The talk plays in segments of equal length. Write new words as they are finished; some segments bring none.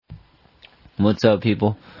What's up,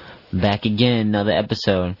 people? Back again, another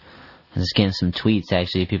episode. I was just getting some tweets,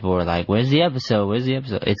 actually. People were like, where's the episode? Where's the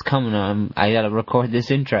episode? It's coming. I gotta record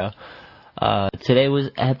this intro. Today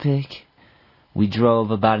was epic. We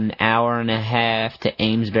drove about an hour and a half to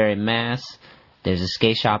Amesbury, Mass. There's a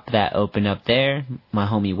skate shop that opened up there. My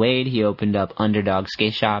homie Wade, he opened up Underdog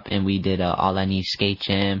Skate Shop, and we did All I Need Skate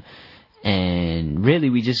Jam. And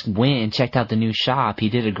really, we just went and checked out the new shop. He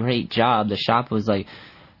did a great job. The shop was like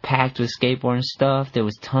packed with skateboarding stuff. There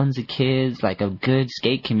was tons of kids, like a good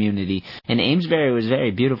skate community. And Amesbury was very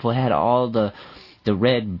beautiful. It had all the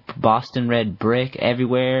red, Boston red brick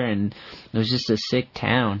everywhere, and it was just a sick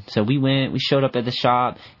town. So we showed up at the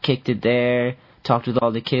shop, kicked it there, talked with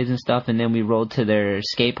all the kids and stuff, and then we rolled to their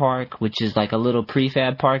skate park, which is like a little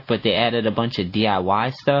prefab park, but they added a bunch of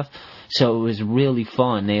DIY stuff. So it was really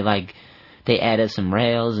fun. They added some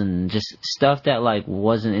rails and just stuff that like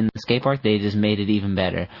wasn't in the skate park. They just made it even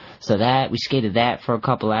better. So we skated that for a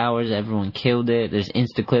couple hours. Everyone killed it. There's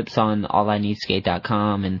Insta clips on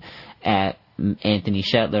allineedskate.com and at Anthony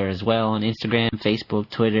Shetler as well on Instagram, Facebook,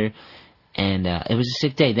 Twitter. And it was a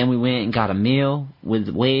sick day. Then we went and got a meal with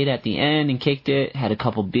Wade at the end and kicked it. Had a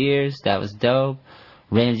couple beers. That was dope.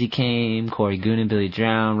 Ramsey came, Corey Goonan, Billy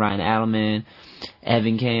Drown, Ryan Adelman.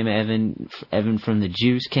 Evan came, Evan from the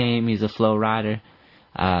Juice came, he's a flow rider.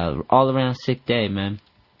 All around sick day, man.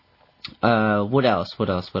 What else?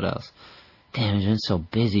 Damn, it's been so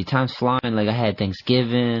busy. Time's flying. Like, I had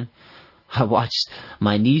Thanksgiving. I watched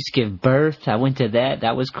my niece give birth. I went to that.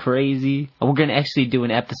 That was crazy. We're gonna actually do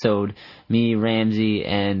an episode, me, Ramsey,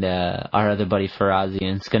 and our other buddy Farazi,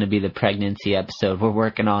 and it's gonna be the pregnancy episode. We're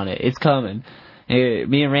working on it. It's coming.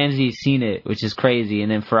 Me and Ramsey seen it, which is crazy,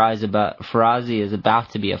 and then Farazi is about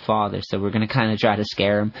to be a father, so we're gonna kind of try to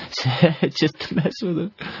scare him, just to mess with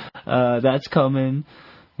him. That's coming.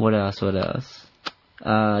 What else?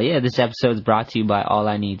 This episode's brought to you by All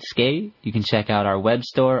I Need Skate. You can check out our web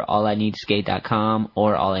store, allineedskate.com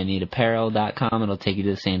or allineedapparel.com. It'll take you to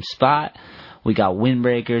the same spot. We got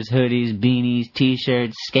windbreakers, hoodies, beanies,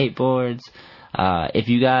 t-shirts, skateboards. If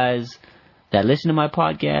you guys that listen to my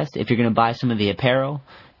podcast, if you're going to buy some of the apparel,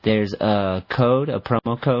 there's a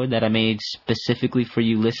promo code that I made specifically for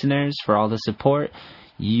you listeners for all the support.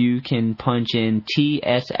 You can punch in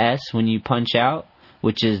TSS when you punch out,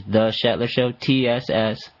 which is The Shetler Show,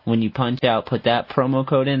 TSS. When you punch out, put that promo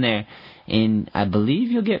code in there, and I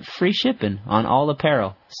believe you'll get free shipping on all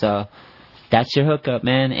apparel. So that's your hookup,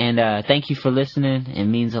 man. And thank you for listening. It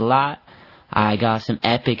means a lot. I got some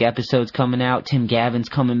epic episodes coming out. Tim Gavin's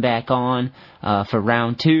coming back on for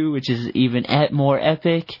round 2, which is even more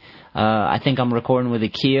epic. I think I'm recording with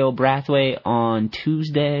Akil Brathwaite on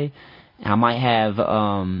Tuesday. I might have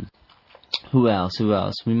who else?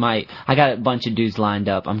 I got a bunch of dudes lined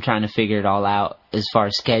up. I'm trying to figure it all out as far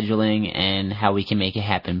as scheduling and how we can make it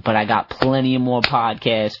happen. But I got plenty of more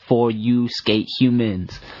podcasts for you skate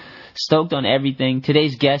humans. Stoked on everything.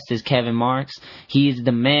 Today's guest is Kevin Marks. He is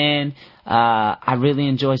the man. I really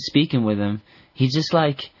enjoyed speaking with him. He's just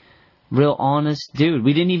like real honest dude.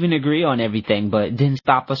 We didn't even agree on everything, but it didn't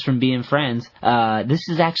stop us from being friends.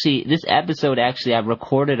 This episode I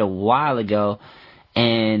recorded a while ago,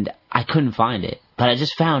 and I couldn't find it. But I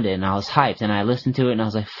just found it, and I was hyped, and I listened to it, and I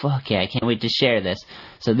was like, fuck yeah, I can't wait to share this.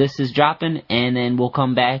 So this is dropping, and then we'll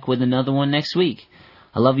come back with another one next week.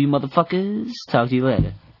 I love you, motherfuckers. Talk to you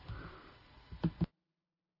later.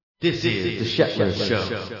 This is the Shetler Show.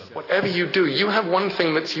 Whatever you do, you have one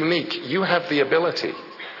thing that's unique. You have the ability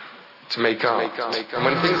to make art. And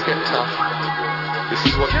when things get tough, this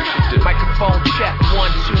is what you should do. Microphone check,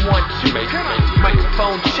 1, 2, 1, 2.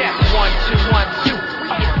 Microphone check, 1, 2, 1, 2.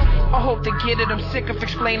 I hope to get it, I'm sick of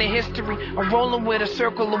explaining history. I'm rolling with a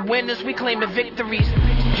circle of winners, we claiming victories.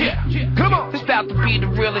 Yeah, come on. This about to be the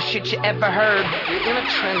realest shit you ever heard. You're in a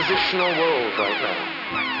transitional world right now.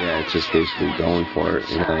 Yeah, it's just basically going for it,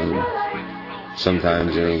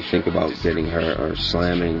 Sometimes, you think about getting hurt or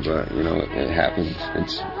slamming, but, it happens.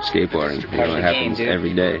 It's skateboarding. It happens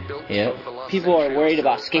every day. Yep. People are worried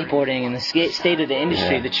about skateboarding and the state of the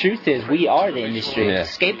industry. Yeah. The truth is, we are the industry. Yeah.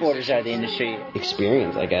 Skateboarders are the industry.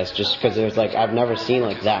 Experience, I guess, just because there's, I've never seen,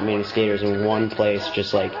 that many skaters in one place,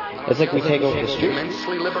 just, it's like we take over the street.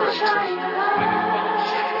 Immensely liberating.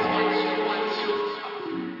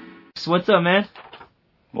 So what's up, man?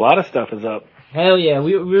 A lot of stuff is up. Hell yeah.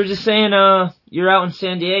 We were just saying, you're out in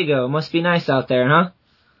San Diego. It must be nice out there, huh?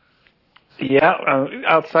 Yeah,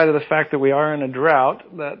 outside of the fact that we are in a drought,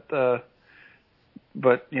 but,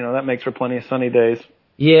 that makes for plenty of sunny days.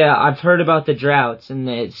 Yeah, I've heard about the droughts, and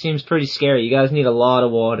it seems pretty scary. You guys need a lot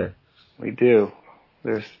of water. We do.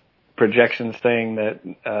 There's projections saying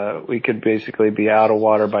that we could basically be out of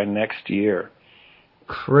water by next year.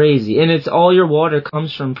 Crazy. And it's all your water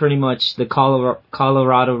comes from pretty much the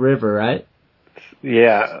Colorado River, right?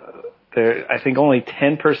 Yeah. I think only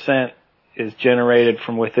 10% is generated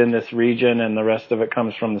from within this region, and the rest of it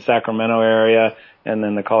comes from the Sacramento area and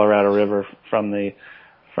then the Colorado River from the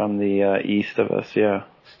east of us. Yeah.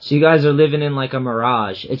 So you guys are living in like a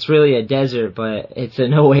mirage. It's really a desert, but it's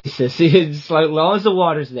an oasis. It's like, as long as the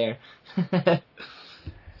water's there. Yeah,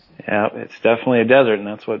 it's definitely a desert, and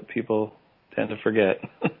that's what people tend to forget.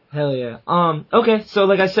 Hell yeah. Okay, so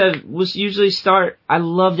like I said, I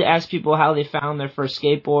love to ask people how they found their first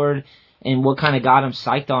skateboard and what kind of got them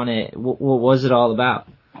psyched on it. What was it all about?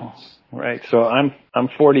 Right. So I'm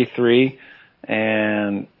 43,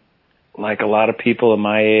 and like a lot of people of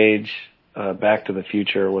my age, Back to the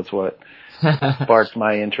Future was what sparked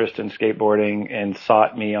my interest in skateboarding and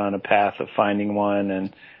sought me on a path of finding one.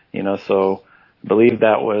 And, so I believe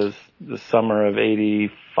that was the summer of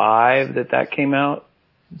 85 that came out.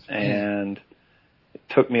 And it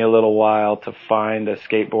took me a little while to find a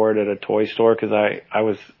skateboard at a toy store because I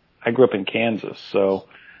grew up in Kansas, so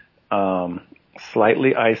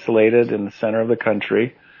slightly isolated in the center of the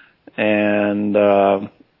country, and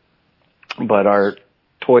but our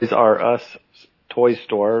Toys R Us toy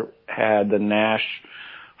store had the Nash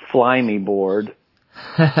Fly Me board.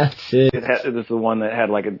 That's it. It was the one that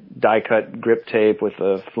had like a die-cut grip tape with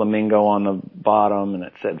a flamingo on the bottom, and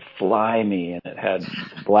it said Fly Me, and it had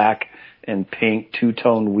black and pink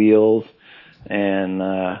two-tone wheels, and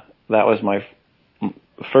that was my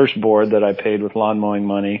first board that I paid with lawn mowing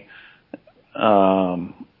money.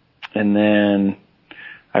 And then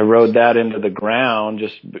I rode that into the ground,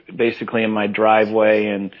 just basically in my driveway,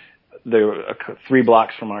 and there were 3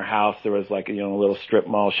 blocks from our house, there was like a little strip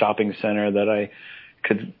mall shopping center that I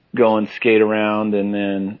could go and skate around, and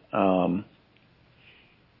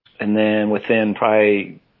then within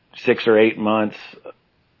probably 6 or 8 months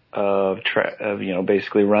of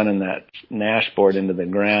basically running that Nash board into the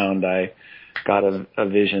ground, I got a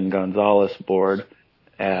Vision Gonzalez board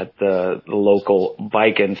at the local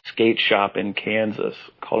bike and skate shop in Kansas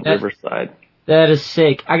called Riverside. That is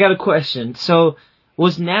sick. I got a question. So,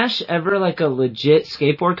 was Nash ever like a legit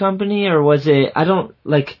skateboard company, or was it,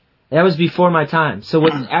 that was before my time. So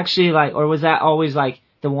was it actually or was that always like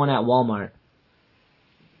the one at Walmart?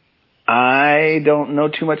 I don't know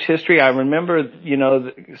too much history. I remember,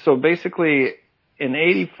 so basically in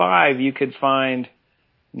 85 you could find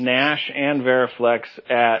Nash and Veriflex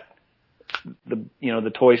at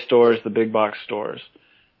the toy stores, the big box stores.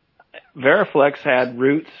 Veriflex had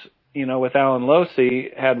roots, with Alan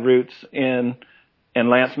Losey, had roots and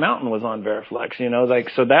Lance Mountain was on Veriflex,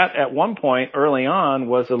 so that at one point early on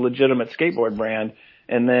was a legitimate skateboard brand,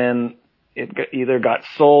 and then it either got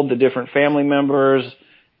sold to different family members,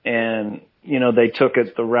 and, they took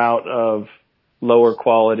it the route of lower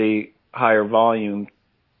quality, higher volume.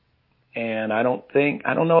 And I don't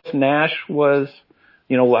know if Nash was,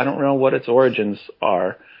 I don't know what its origins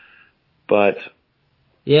are, but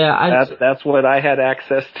yeah, that's what I had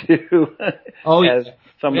access to as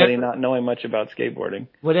somebody not knowing much about skateboarding.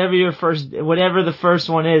 Whatever the first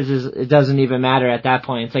one is it doesn't even matter at that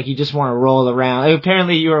point. It's like you just want to roll around.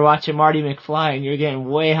 Apparently you were watching Marty McFly and you're getting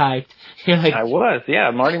way hyped. You're like, I was,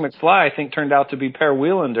 yeah. Marty McFly, I think, turned out to be Per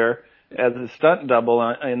Wheelander as a stunt double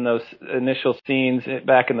in those initial scenes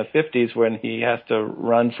back in the 50s when he has to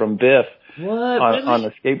run from Biff on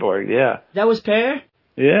the skateboard. Yeah. That was Per?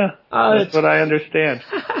 Yeah. Oh, that's what I understand.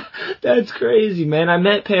 That's crazy, man. I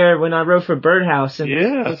met Per when I wrote for Birdhouse and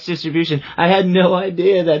its distribution. I had no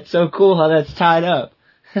idea. That's so cool how that's tied up.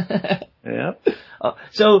 Yeah.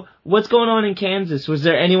 So what's going on in Kansas? Was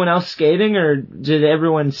there anyone else skating, or did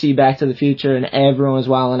everyone see Back to the Future and everyone was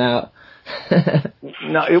wilding out?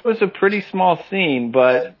 No, it was a pretty small scene,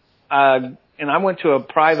 but and I went to a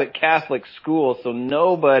private Catholic school, so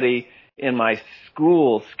nobody in my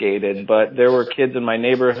school skated, but there were kids in my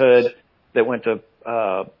neighborhood that went to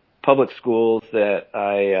public schools that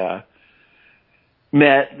I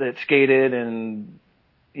met that skated, and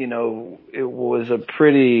it was a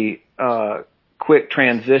pretty quick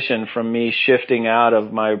transition from me shifting out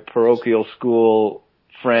of my parochial school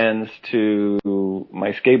friends to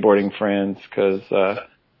my skateboarding friends, because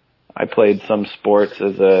I played some sports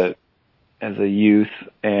as a youth,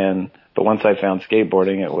 but once I found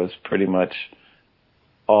skateboarding, it was pretty much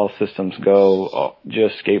all systems go,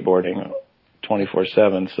 just skateboarding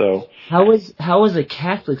 24/7. So how was a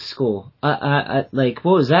Catholic school? What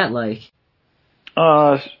was that like?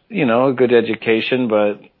 A good education,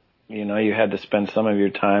 but you had to spend some of your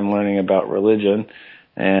time learning about religion.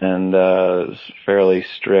 and fairly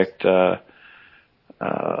strict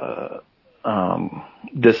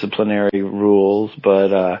disciplinary rules,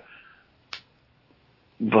 but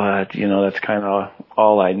that's kind of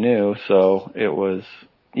all I knew. So it was,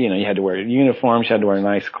 you had to wear uniforms, you had to wear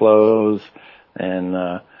nice clothes, and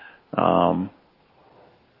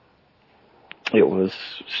it was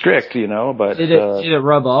strict, but did it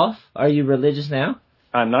rub off? Are you religious now?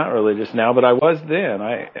 I'm not religious now, but I was then.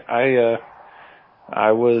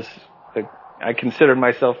 I considered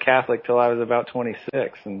myself Catholic till I was about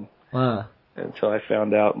 26, and wow. Until I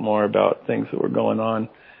found out more about things that were going on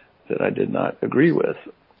that I did not agree with.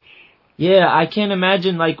 Yeah, I can't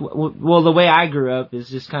imagine, well, the way I grew up is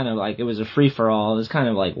just kind of like, it was a free-for-all. It was kind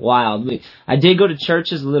of like wild. I did go to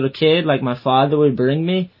church as a little kid, like my father would bring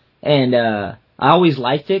me, and I always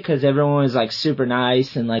liked it because everyone was like super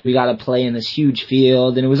nice, and like we got to play in this huge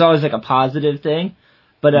field, and it was always like a positive thing.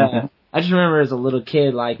 But I just remember as a little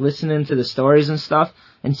kid, like listening to the stories and stuff,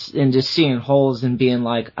 and just seeing holes and being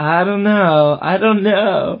like, I don't know. I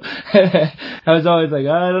was always like,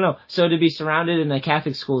 I don't know. So to be surrounded in a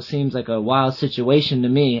Catholic school seems like a wild situation to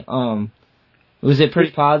me. Was it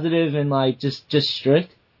pretty positive and like just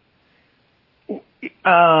strict?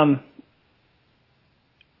 I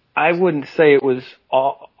wouldn't say it was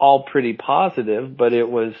all pretty positive, but it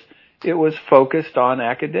was focused on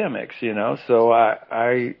academics, so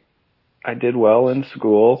I did well in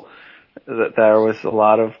school. That there was a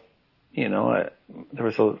lot of, there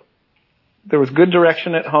was good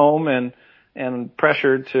direction at home and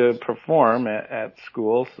pressure to perform at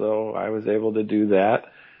school. So I was able to do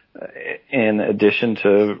that in addition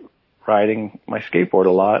to riding my skateboard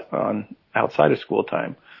a lot on outside of school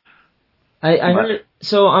time. I heard,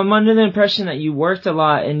 so I'm under the impression that you worked a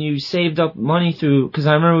lot and you saved up money because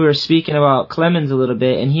I remember we were speaking about Clemens a little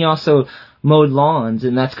bit, and he also mowed lawns,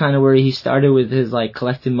 and that's kind of where he started with his like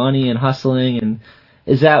collecting money and hustling. And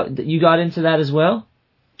is that, you got into that as well?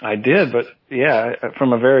 I did, but yeah,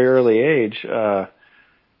 from a very early age,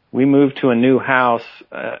 we moved to a new house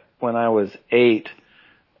when I was 8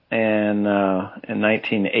 and in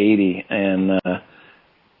 1980, and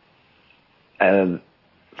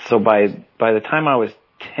so by the time I was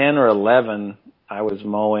 10 or 11, I was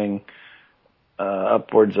mowing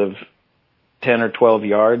upwards of 10 or 12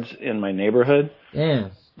 yards in my neighborhood. Yeah,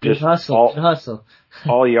 good hustle.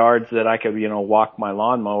 All yards that I could, walk my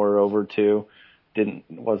lawnmower over to.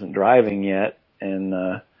 Wasn't driving yet,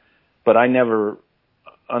 and but I never,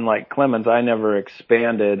 unlike Clemens, I never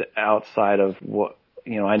expanded outside of what,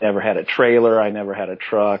 I never had a trailer, I never had a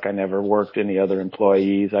truck, I never worked any other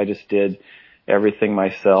employees. I just did everything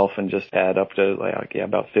myself and just had up to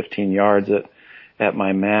about 15 yards at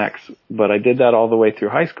my max. But I did that all the way through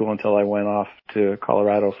high school until I went off to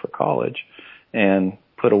Colorado for college and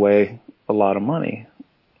put away a lot of money.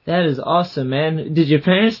 That is awesome, man. Did your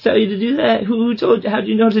parents tell you to do that? Who told you? How did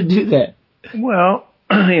you know to do that? Well,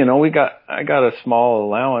 I got a small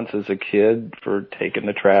allowance as a kid for taking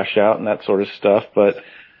the trash out and that sort of stuff, but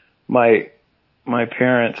my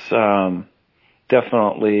parents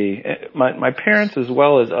definitely, my parents as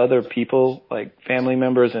well as other people, like family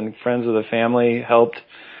members and friends of the family, helped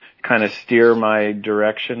kind of steer my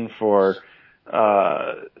direction for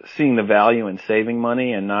seeing the value in saving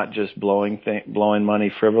money and not just blowing money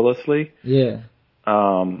frivolously. Yeah.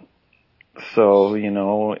 So,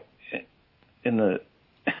 in the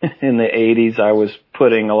 80s, I was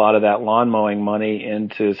putting a lot of that lawn mowing money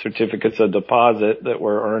into certificates of deposit that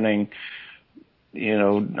were earning,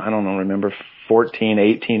 remember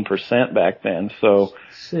 14-18% back then. So,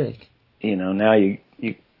 sick. Now you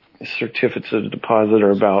certificates of deposit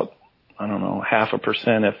are about,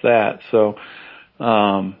 0.5%, if that. So,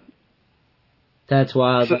 that's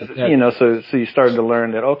wild. So you started to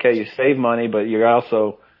learn that, okay, you save money, but you're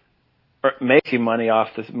also making money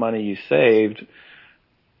off this money you saved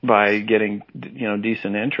by getting,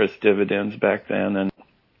 decent interest dividends back then.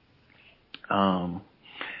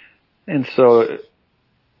 And so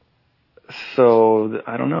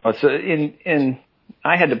I don't know. So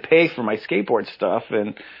I had to pay for my skateboard stuff,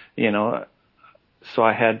 and, so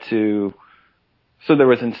I had to, so there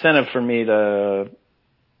was incentive for me to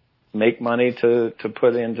make money to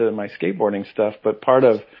put into my skateboarding stuff. But part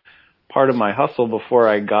of my hustle before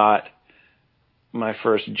I got my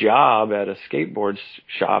first job at a skateboard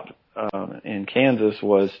shop, in Kansas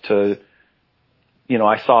was to,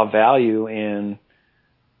 I saw value in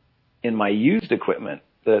my used equipment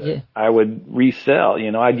that I would resell.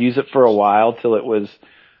 I'd use it for a while till it was,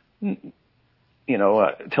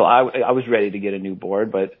 till I was ready to get a new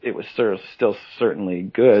board, but it was still certainly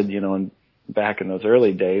good, and back in those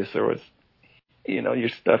early days, there was, your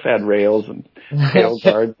stuff had rails and tail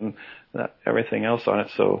guards and everything else on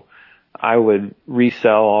it. So I would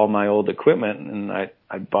resell all my old equipment, and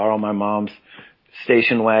I'd borrow my mom's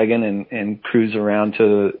station wagon and cruise around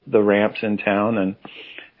to the ramps in town and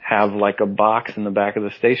have like a box in the back of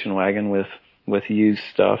the station wagon with used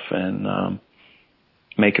stuff and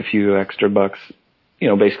make a few extra bucks.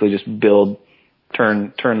 Basically just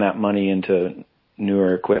turn that money into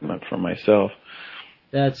newer equipment for myself.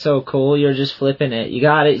 That's so cool. You're just flipping it. You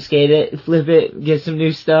got it, skate it, flip it, get some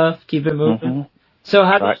new stuff, keep it moving. Mm-hmm. So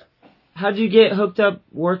how'd you get hooked up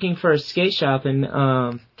working for a skate shop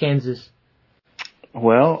in Kansas?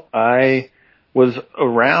 Well, I was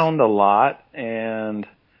around a lot, and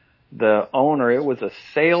the owner, it was a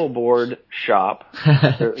sailboard shop.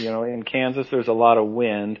 In Kansas there's a lot of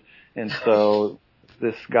wind, and so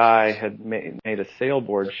this guy had made a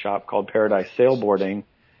sailboard shop called Paradise Sailboarding,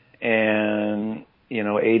 and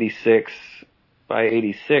 86 by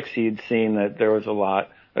 86 he'd seen that there was a lot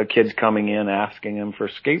of kids coming in asking him for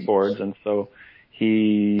skateboards, and so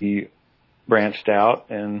he branched out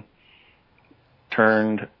and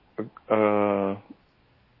turned a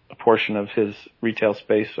portion of his retail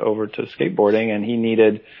space over to skateboarding, and he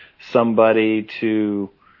needed somebody to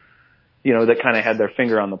that kind of had their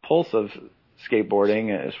finger on the pulse of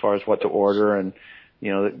skateboarding as far as what to order, and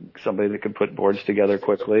somebody that could put boards together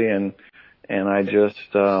quickly, and I just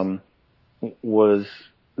was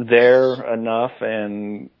there enough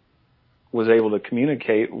and was able to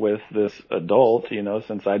communicate with this adult,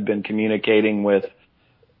 since I'd been communicating with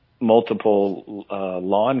multiple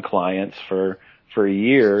lawn clients for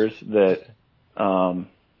years, that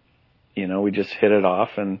we just hit it off,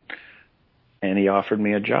 and he offered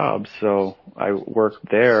me a job. So I worked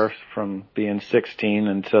there from being 16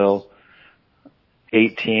 until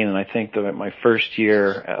 18, and I think that my first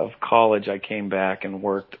year of college I came back and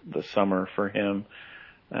worked the summer for him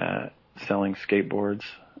selling skateboards.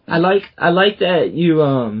 I like that you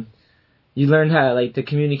learned how to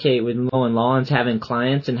communicate with mowing lawns, having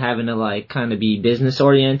clients, and having to kind of be business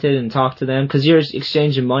oriented and talk to them, because you're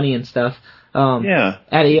exchanging money and stuff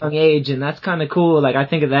at a young age, and that's kind of cool. I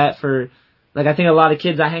think of that for I think a lot of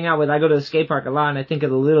kids I hang out with, I go to the skate park a lot, and I think of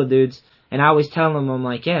the little dudes, and I always tell them, I'm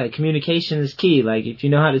like, communication is key. If you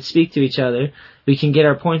know how to speak to each other, we can get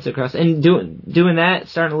our points across. And doing that,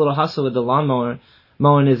 starting a little hustle with the lawnmower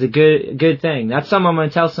mowing is a good thing. That's something I'm going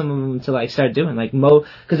to tell some of them to start doing, mow.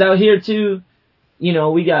 Because out here too,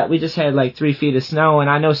 we just had 3 feet of snow, and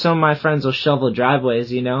I know some of my friends will shovel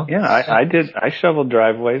driveways, Yeah, I did. I shoveled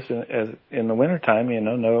driveways in the wintertime,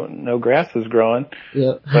 no grass was growing.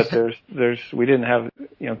 Yeah. But we didn't have,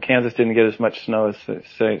 Kansas didn't get as much snow as,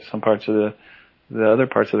 say, some parts of the other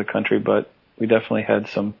parts of the country, but we definitely had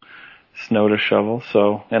some snow to shovel.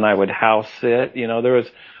 So, and I would house it, there was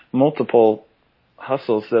multiple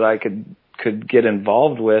hustles that I could get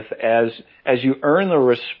involved with as you earn the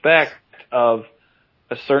respect of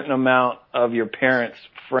a certain amount of your parents'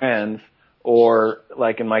 friends, or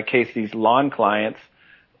in my case, these lawn clients,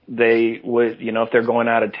 they would, if they're going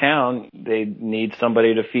out of town, they need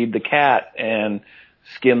somebody to feed the cat and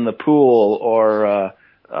skim the pool, or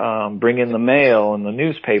bring in the mail and the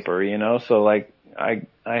newspaper, so I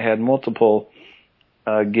had multiple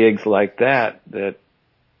gigs like that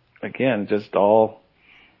again, it all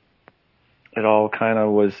kind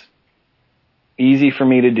of was easy for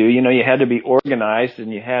me to do. You had to be organized,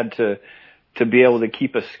 and you had to be able to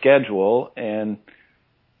keep a schedule, and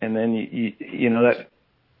then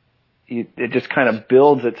it just kind of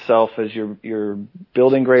builds itself as you're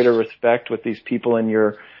building greater respect with these people in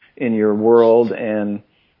your world, and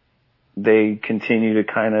they continue to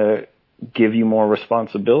kind of give you more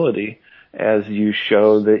responsibility as you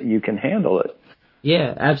show that you can handle it.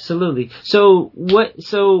 Yeah, absolutely. So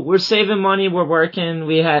we're saving money, we're working,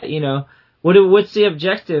 we had, what's the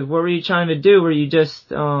objective? What were you trying to do? Were you just,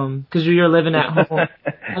 cause you're living at home?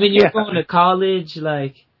 I mean, you're going to college,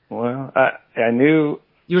 Well, I knew.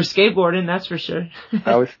 You were skateboarding, that's for sure.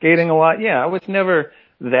 I was skating a lot. Yeah, I was never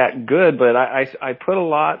that good, but I put a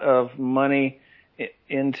lot of money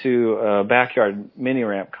into a backyard mini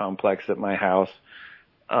ramp complex at my house.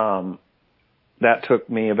 That took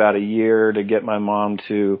me about a year to get my mom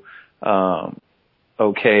to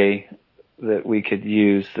okay that we could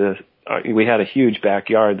use we had a huge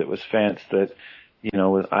backyard that was fenced that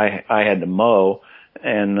I had to mow,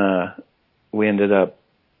 and we ended up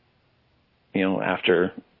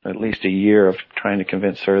after at least a year of trying to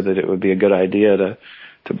convince her that it would be a good idea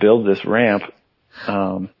to build this ramp,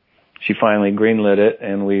 she finally greenlit it,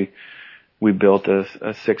 and we built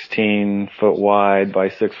a 16 foot wide by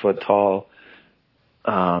 6 foot tall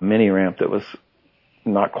mini ramp that was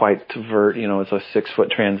not quite to vert. It's a 6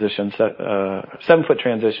 foot transition, 7 foot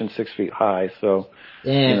transition, 6 feet high. So,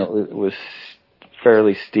 Damn. It was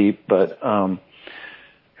fairly steep, but,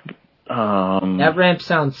 that ramp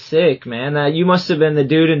sounds sick, man. You must have been the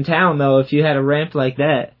dude in town though if you had a ramp like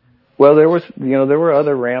that. Well, there were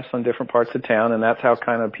other ramps on different parts of town, and that's how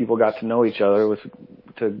kind of people got to know each other, was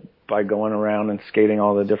by going around and skating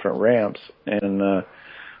all the different ramps. And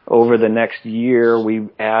over the next year, we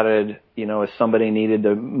added, if somebody needed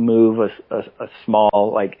to move a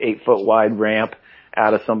small, like 8 foot wide ramp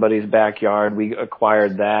out of somebody's backyard, we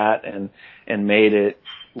acquired that and made it.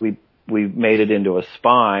 We made it into a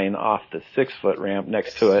spine off the 6 foot ramp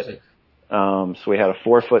next to it. So we had a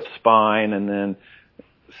 4 foot spine, and then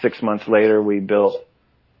 6 months later we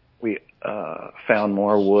found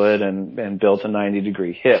more wood and built a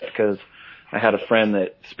 90-degree hip, because I had a friend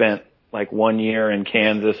that spent like 1 year in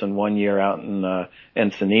Kansas and 1 year out in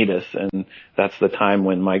Encinitas, and that's the time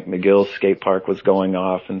when Mike McGill's skate park was going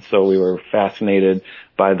off, and so we were fascinated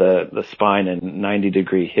by the spine and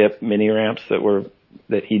 90-degree hip mini ramps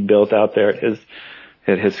that he'd built out there at his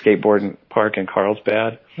skateboarding park in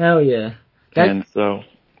Carlsbad. Hell yeah. And so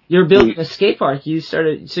you're building a skate park. You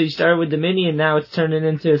started with the mini, and now it's turning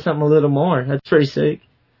into something a little more. That's pretty sick.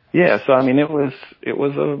 Yeah, so I mean, it was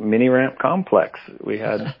a mini ramp complex. We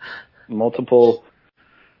had multiple,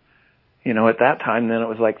 at that time, then it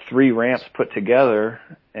was like 3 ramps put together,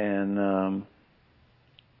 and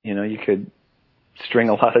you could string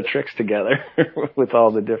a lot of tricks together with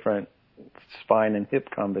all the different spine and hip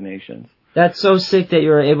combinations. That's so sick that you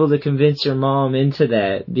were able to convince your mom into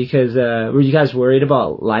that, because were you guys worried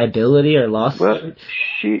about liability or loss? Well,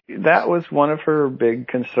 that was one of her big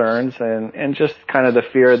concerns, and just kind of the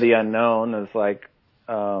fear of the unknown is like,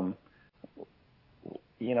 how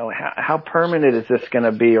permanent is this going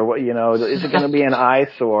to be, or what, is it going to be an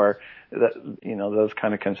eyesore? Those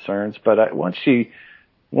kind of concerns. But once she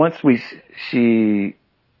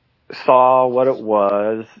saw what it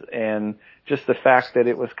was, and just the fact that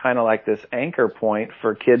it was kind of like this anchor point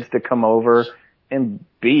for kids to come over and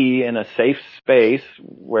be in a safe space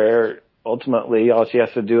where ultimately all she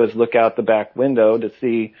has to do is look out the back window to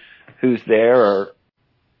see who's there, or,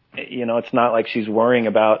 it's not like she's worrying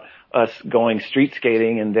about us going street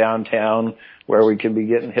skating in downtown where we could be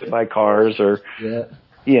getting hit by cars or,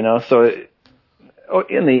 so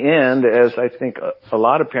in the end, as I think a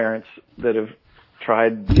lot of parents that have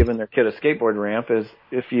tried giving their kid a skateboard ramp, is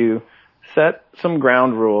if you set some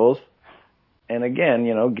ground rules, and again,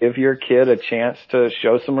 give your kid a chance to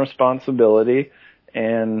show some responsibility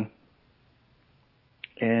and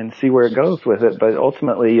see where it goes with it. But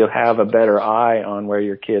ultimately, you'll have a better eye on where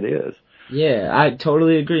your kid is. Yeah, I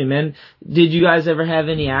totally agree, man. Did you guys ever have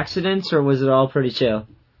any accidents, or was it all pretty chill?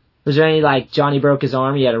 Was there any, like, Johnny broke his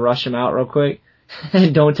arm, you had to rush him out real quick?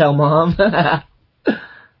 Don't tell mom?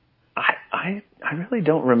 I really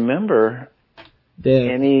don't remember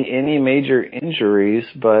any major injuries,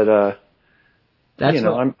 but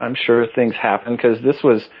I'm sure things happen, because this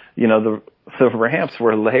was, the ramps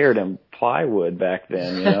were layered in plywood back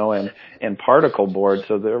then, and particle board,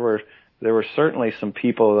 so there were certainly some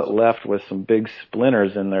people that left with some big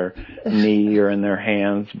splinters in their knee or in their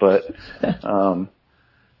hands, but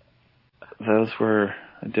those were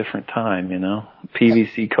a different time,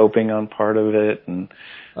 PVC coping on part of it, and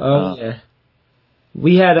yeah.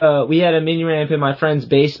 We had a mini ramp in my friend's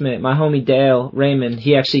basement. My homie Dale Raymond,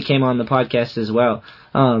 he actually came on the podcast as well.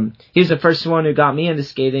 He was the first one who got me into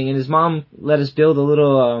skating, and his mom let us build a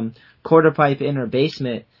little quarter pipe in her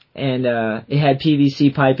basement, and it had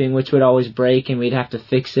PVC piping which would always break, and we'd have to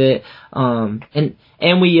fix it. And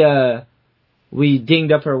we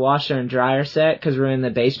dinged up her washer and dryer set because we're in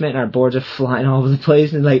the basement and our boards are flying all over the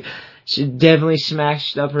place, and like she definitely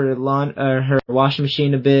smashed up her her washing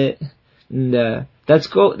machine a bit. And that's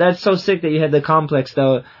cool. That's so sick that you had the complex,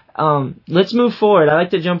 though. Let's move forward. I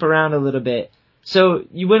like to jump around a little bit. So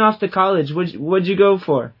you went off to college. What'd you go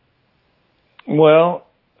for? Well,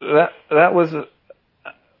 that was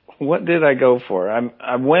what did I go for?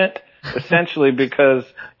 I went essentially because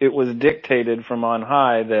it was dictated from on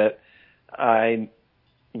high that I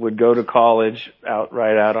would go to college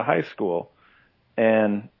right out of high school,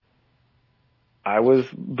 and I was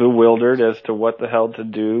bewildered as to what the hell to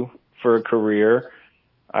do for a career.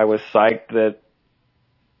 I was psyched that,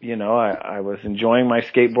 I was enjoying my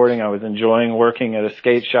skateboarding. I was enjoying working at a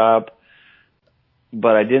skate shop,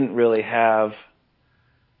 but I didn't really have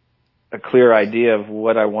a clear idea of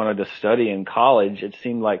what I wanted to study in college. It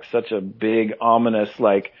seemed like such a big, ominous,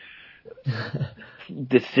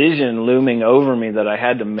 decision looming over me that I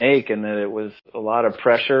had to make, and that it was a lot of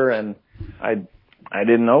pressure, and I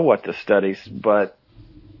didn't know what to study, but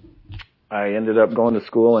I ended up going to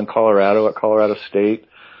school in Colorado at Colorado State,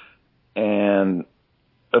 and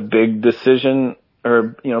a big decision,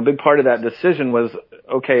 or a big part of that decision was,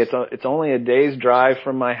 okay, it's only a day's drive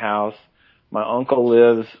from my house. My uncle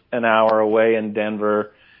lives an hour away in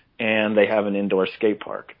Denver, and they have an indoor skate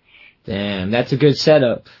park. Damn, that's a good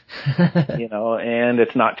setup. And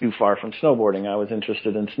it's not too far from snowboarding. I was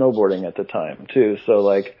interested in snowboarding at the time too. So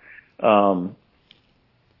like, I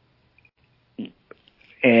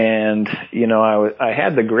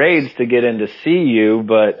had the grades to get into CU,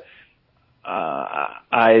 but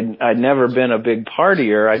I'd never been a big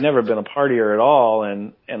partier. I'd never been a partier at all,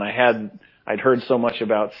 and I'd heard so much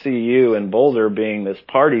about CU and Boulder being this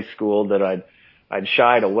party school that I'd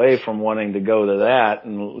shied away from wanting to go to that,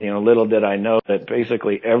 and little did I know that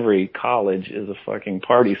basically every college is a fucking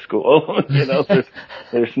party school.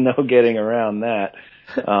 There's no getting around that.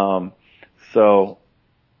 So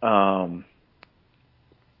I'm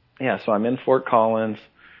in Fort Collins,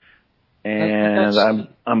 and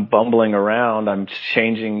I'm bumbling around. I'm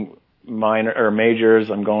changing majors.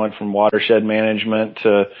 I'm going from watershed management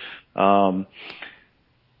to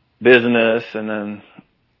business, and then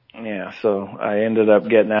so I ended up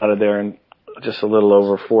getting out of there in just a little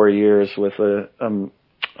over 4 years with a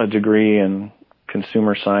degree in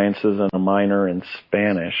consumer sciences and a minor in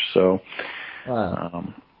Spanish. So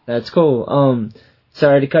wow, that's cool.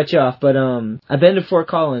 Sorry to cut you off, but I've been to Fort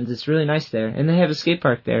Collins. It's really nice there, and they have a skate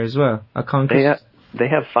park there as well. A concrete. They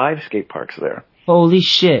have 5 skate parks there. Holy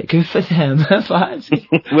shit! Good for them. 5.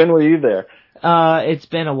 When were you there? It's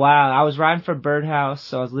been a while. I was riding for Birdhouse,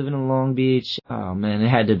 so I was living in Long Beach. Oh man, it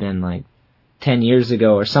had to have been like 10 years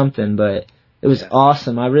ago or something, but it was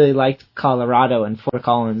awesome. I really liked Colorado, and Fort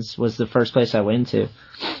Collins was the first place I went to.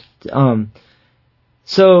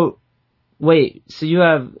 So you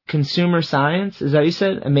have consumer science? Is that what you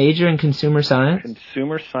said? A major in consumer science?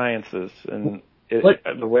 Consumer sciences. And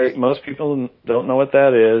the way most people don't know what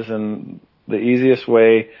that is, and the easiest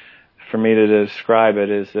way for me to describe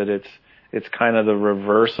it is that it's kind of the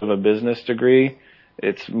reverse of a business degree.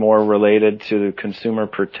 It's more related to consumer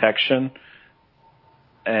protection,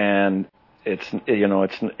 and it's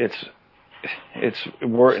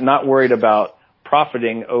not worried about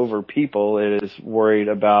profiting over people. It is worried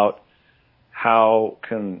about how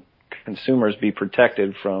can consumers be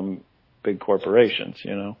protected from big corporations,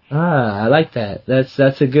 I like that.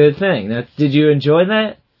 That's a good thing. Did you enjoy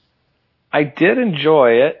that? I did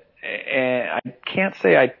enjoy it, and I can't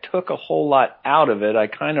say I took a whole lot out of it. I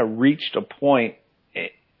kind of reached a point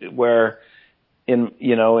where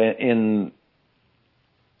in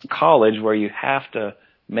college where you have to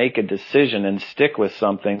make a decision and stick with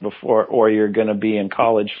something or you're going to be in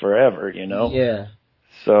college forever, Yeah.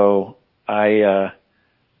 So I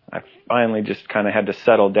finally just kind of had to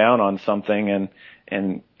settle down on something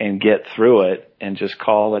and get through it and just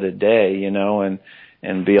call it a day,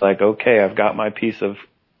 and be like, okay, I've got my piece of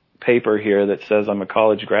paper here that says I'm a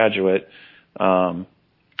college graduate.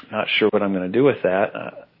 Not sure what I'm going to do with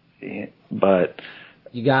that. But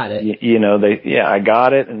you got it. I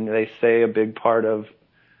got it. And they say a big part of,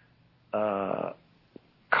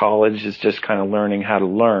 college is just kind of learning how to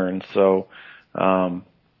learn. So,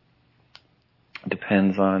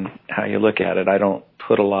 depends on how you look at it. I don't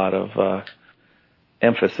put a lot of,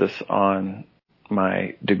 emphasis on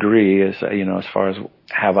my degree as far as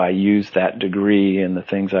have I used that degree in the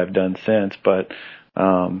things I've done since, but,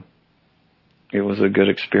 it was a good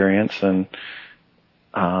experience, and,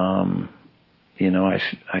 I've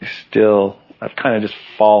kind of just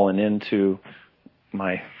fallen into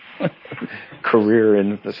my career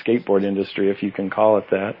in the skateboard industry, if you can call it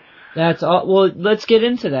that. That's all. Well, let's get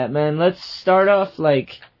into that, man. Let's start off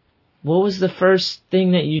what was the first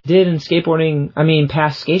thing that you did in skateboarding? I mean,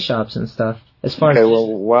 past skate shops and stuff.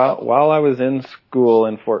 While I was in school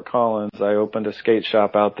in Fort Collins, I opened a skate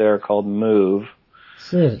shop out there called Move.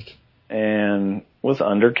 Sick. And was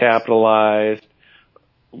undercapitalized,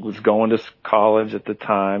 was going to college at the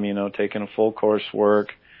time, taking a full coursework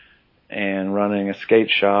and running a skate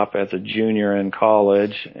shop as a junior in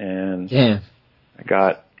college. And damn. I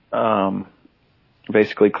got,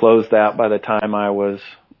 basically closed that by the time I was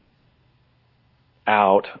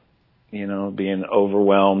out, being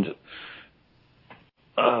overwhelmed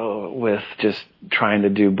with just trying to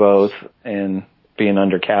do both and being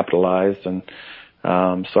undercapitalized. And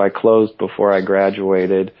so I closed before I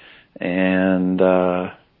graduated. And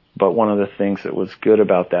but one of the things that was good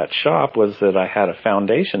about that shop was that I had a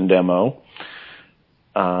foundation demo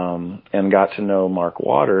and got to know Mark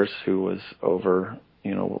Waters, who was over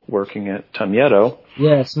working at Tumieto.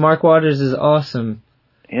 Yes, Mark Waters is awesome.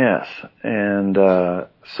 Yes, and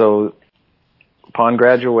so upon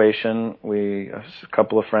graduation, a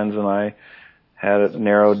couple of friends and I had it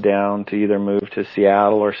narrowed down to either move to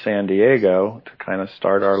Seattle or San Diego to kind of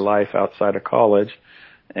start our life outside of college.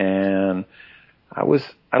 And I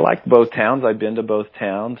liked both towns. I'd been to both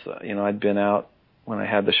towns. I'd been out when I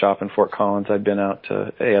had the shop in Fort Collins. I'd been out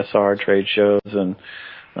to ASR trade shows, and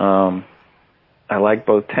I liked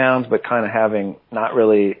both towns, but kind of having not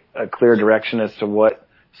really a clear direction as to what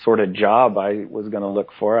sort of job I was going to look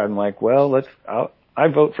for. I'm like, well, I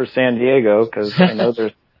vote for San Diego because I know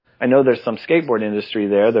there's some skateboard industry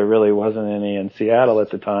there. There really wasn't any in Seattle at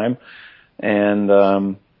the time, and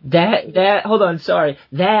hold on, sorry.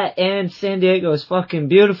 That and San Diego is fucking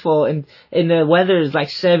beautiful, and the weather is like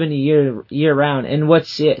 70 year round. And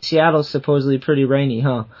Seattle's supposedly pretty rainy,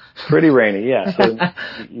 huh? Pretty rainy, yeah. So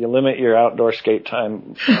you limit your outdoor skate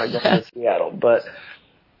time by going to Seattle. But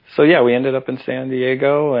so yeah, we ended up in San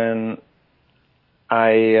Diego, and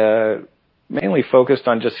I mainly focused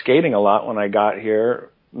on just skating a lot when I got here.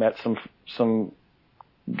 Met some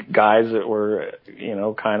guys that were,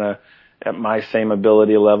 kind of at my same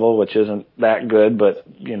ability level, which isn't that good, but,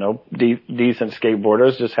 decent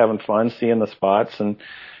skateboarders, just having fun, seeing the spots and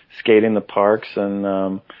skating the parks.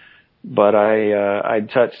 And, but I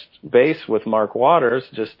touched base with Mark Waters,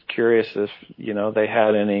 just curious if, they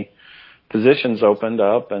had any positions opened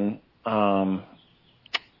up, and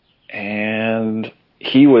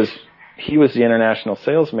he was the international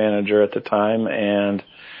sales manager at the time, and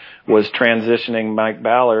was transitioning. Mike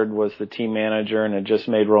Ballard was the team manager and had just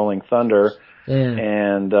made Rolling Thunder.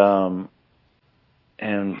 Yeah.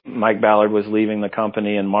 And Mike Ballard was leaving the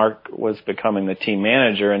company, and Mark was becoming the team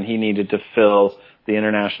manager, and he needed to fill the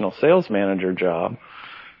international sales manager job.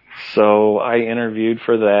 So I interviewed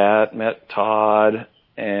for that, met Todd,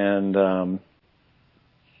 and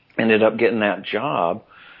ended up getting that job.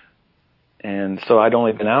 And so I'd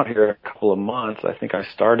only been out here a couple of months. I think I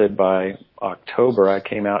started by October. I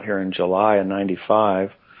came out here in July of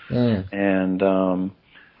 95. And so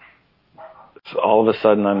all of a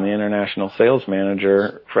sudden I'm the international sales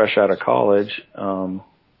manager, fresh out of college,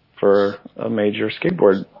 for a major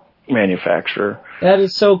skateboard manufacturer. That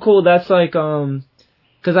is so cool. That's like, cause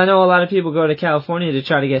I know a lot of people go to California to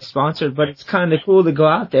try to get sponsored, but it's kind of cool to go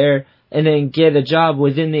out there and then get a job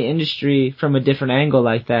within the industry from a different angle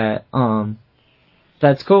like that.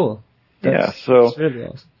 That's cool. That's really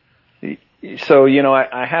awesome. So,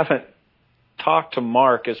 I haven't talked to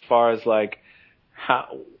Mark as far as like,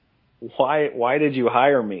 why did you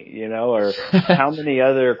hire me? Or how many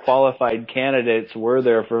other qualified candidates were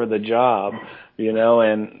there for the job?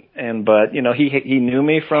 But he knew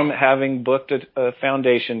me from having booked a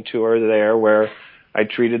foundation tour there where I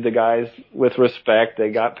treated the guys with respect.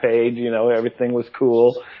 They got paid, everything was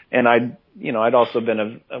cool. And I'd also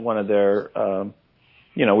been one of their,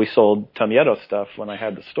 we sold Tomieto stuff when I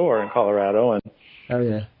had the store in Colorado. And, oh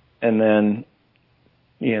yeah. And then,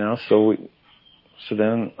 so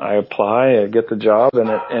then I apply, I get the job,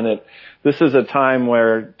 this is a time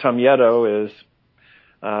where Tomieto is,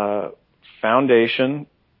 foundation,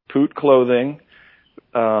 Poot clothing,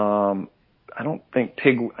 I think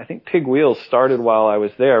Pig Wheels started while I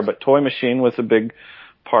was there, but Toy Machine was a big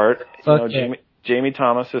part. Jamie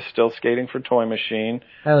Thomas is still skating for Toy Machine.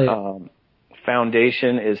 Hell yeah.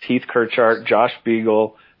 Foundation is Heath Kirchart, Josh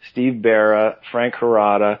Beagle, Steve Barra, Frank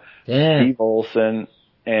Harada, Steve Olson,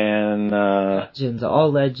 and legends,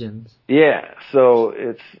 all legends. Yeah, so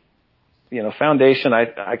it's Foundation.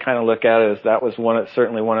 I kind of look at it as that was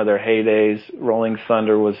certainly one of their heydays. Rolling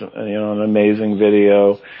Thunder was an amazing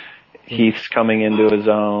video. Heath's coming into his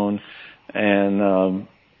own, and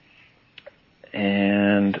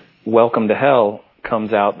Welcome to Hell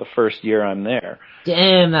comes out the first year I'm there.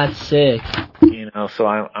 Damn, that's sick. So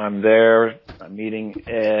I'm there. I'm meeting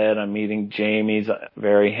Ed. I'm meeting Jamie. He's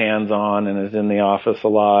very hands-on and is in the office a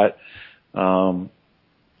lot. I'm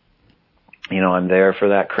there for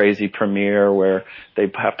that crazy premiere where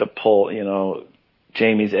they have to pull,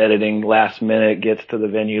 Jamie's editing last minute, gets to the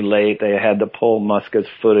venue late. They had to pull Muska's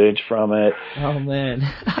footage from it. Oh man.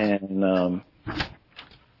 And,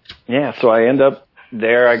 so I end up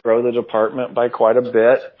there. I grow the department by quite a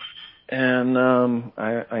bit. And,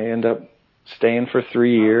 I end up staying for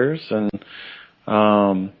 3 years. And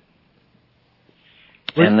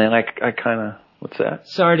then I kind of, what's that?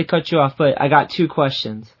 Sorry to cut you off, but I got two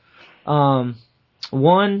questions.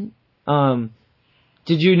 One,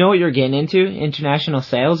 did you know what you're getting into, international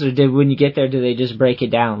sales, or when you get there, do they just break it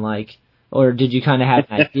down, or did you kind of have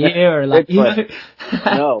an idea, or like?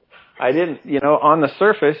 No, I didn't. On the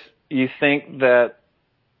surface, you think that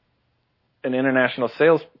an international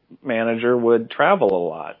sales manager would travel a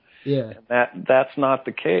lot. Yeah. That's not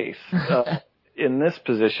the case. in this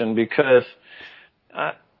position because,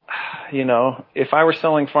 if I were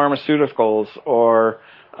selling pharmaceuticals or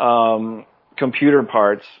computer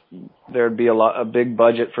parts, there'd be a big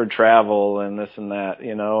budget for travel and this and that,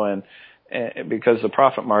 and because the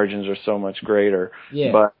profit margins are so much greater.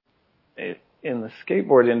 Yeah. But in the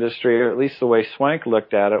skateboard industry, or at least the way Swank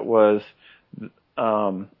looked at it, was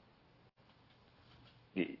the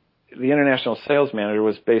international sales manager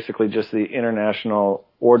was basically just the international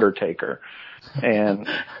order taker. And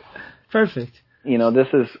perfect. This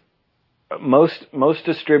is most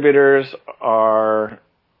distributors are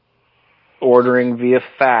ordering via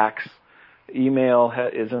fax. Email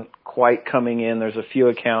isn't quite coming in. There's a few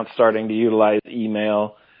accounts starting to utilize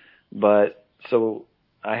email, but so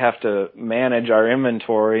I have to manage our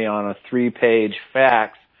inventory on a 3-page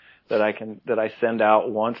fax that I send out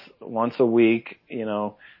once a week,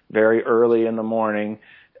 very early in the morning,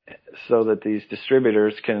 so that these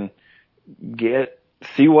distributors can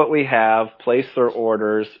see what we have, place their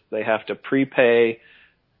orders. They have to prepay.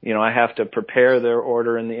 I have to prepare their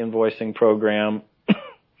order in the invoicing program,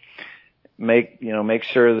 make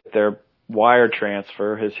sure that their wire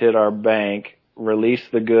transfer has hit our bank, release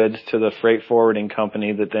the goods to the freight forwarding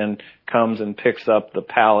company that then comes and picks up the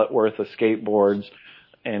pallet worth of skateboards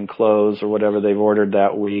and clothes or whatever they've ordered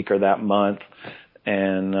that week or that month,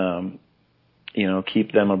 and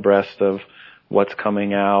keep them abreast of what's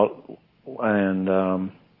coming out,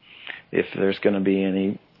 and if there's going to be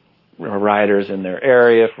any riders in their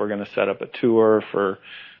area, if we're going to set up a tour for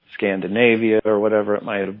Scandinavia or whatever it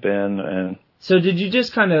might have been. And so did you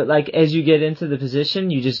just kind of, like, as you get into the position,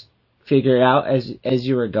 you just figure it out as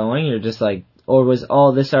you were going? You're just like, or was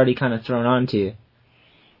all this already kind of thrown onto you?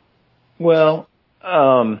 Well,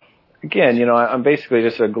 again, I'm basically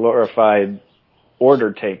just a glorified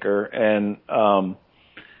order taker, and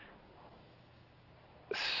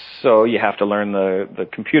so you have to learn the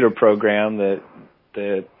computer program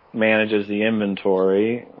that manages the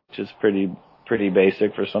inventory, which is pretty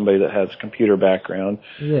basic for somebody that has a computer background.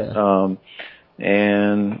 Yeah.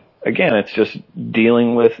 And again, it's just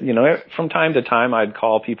dealing with, from time to time I'd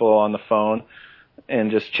call people on the phone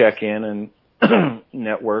and just check in and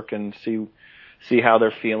network and see how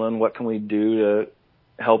they're feeling. What can we do to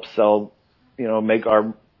help sell, make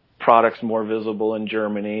our products more visible in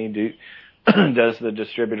Germany? Does the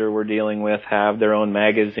distributor we're dealing with have their own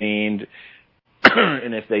magazine?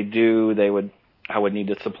 And if they do, I would need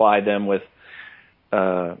to supply them with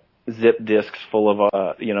zip disks full of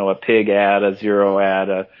a pig ad, a Zero ad,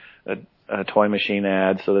 a toy machine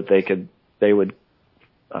ad, so that they would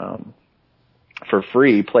for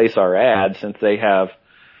free place our ad, since they have.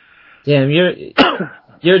 Damn,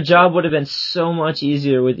 your job would have been so much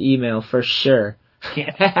easier with email for sure.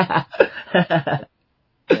 Yeah.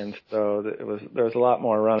 And so there was a lot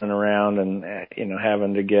more running around and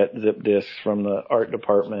having to get zip disks from the art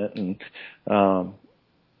department and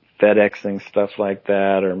FedExing stuff like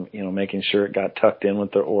that, or making sure it got tucked in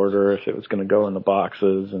with the order if it was going to go in the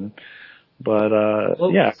boxes. I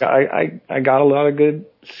got a lot of good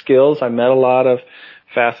skills. I met a lot of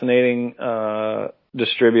fascinating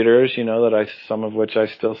distributors, some of which I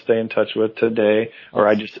still stay in touch with today, or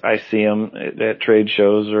I see them at trade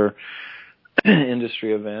shows or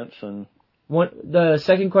industry events. And the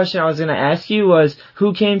second question I was going to ask you was,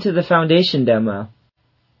 who came to the foundation demo?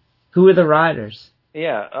 Who were the riders?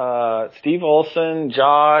 Yeah, Steve Olson,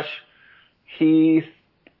 Josh, Heath,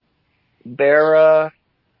 Barra.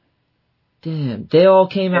 Damn, they all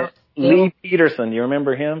came out. Lee Peterson, you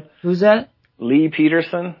remember him? Who's that? Lee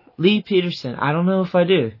Peterson. Lee Peterson. I don't know if I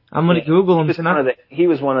do. I'm going to Google him tonight. He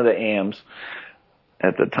was one of the AMs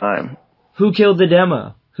at the time. Who killed the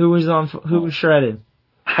demo? Who was shredded?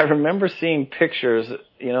 I remember seeing pictures.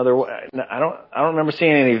 I don't remember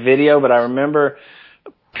seeing any video, but I remember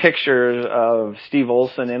pictures of Steve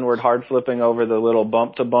Olson inward hard flipping over the little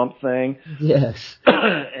bump to bump thing. Yes.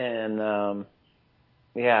 And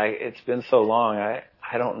it's been so long.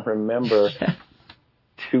 I don't remember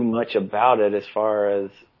too much about it, as far as,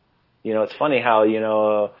 it's funny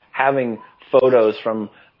how, having photos from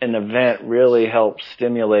an event really helps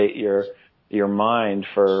stimulate your mind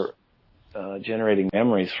for generating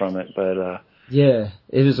memories from it. But yeah,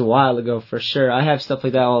 it was a while ago for sure. I have stuff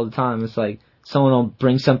like that all the time. It's like someone will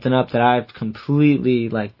bring something up that I've completely,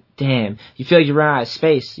 like, damn, you feel like you run out of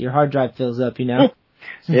space. Your hard drive fills up,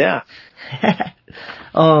 Yeah. It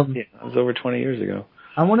was over 20 years ago.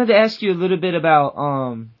 I wanted to ask you a little bit about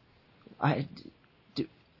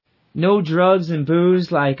no drugs and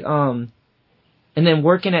booze, like and then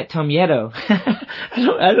working at Tomieto.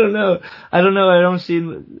 I don't know. I don't see,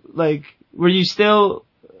 like, are you still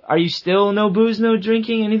no booze, no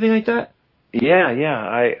drinking, anything like that?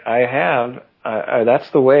 Yeah, I have. That's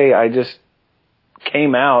the way I just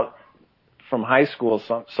came out from high school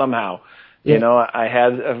somehow. Yeah. You know, I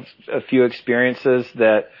had a few experiences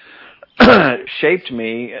that shaped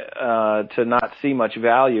me to not see much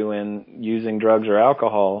value in using drugs or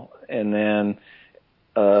alcohol, and then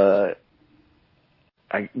I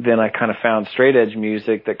kind of found straight edge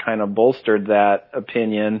music that kind of bolstered that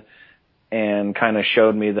opinion and kind of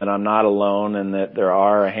showed me that I'm not alone and that there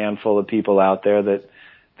are a handful of people out there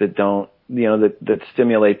that don't, you know, that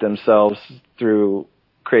stimulate themselves through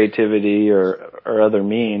creativity or other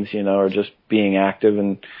means, you know, or just being active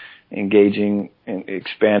and engaging and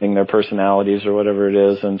expanding their personalities or whatever it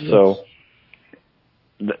is. And so,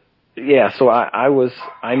 so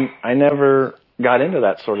I never got into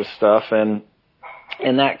that sort of stuff, and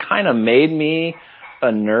that kind of made me a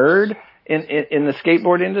nerd in the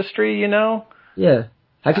skateboard industry, you know? Yeah.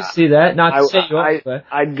 I could see that. Not to say you are, but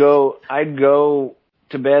I'd go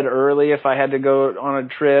to bed early if I had to go on a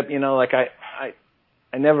trip, you know, like I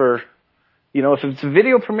never, you know, if it's a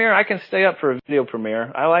video premiere, I can stay up for a video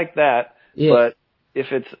premiere. I like that. Yeah. But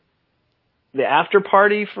if it's the after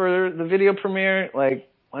party for the video premiere, like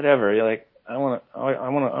whatever, you're like, I want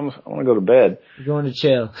to go to bed. You're going to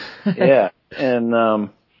chill. Yeah. And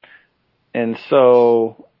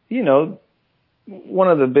so, you know, one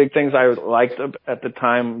of the big things I liked at the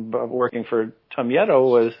time of working for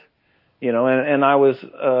Tumyeto was, you know, and I was,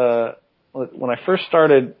 when I first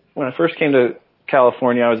came to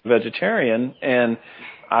California, I was a vegetarian, and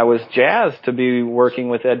I was jazzed to be working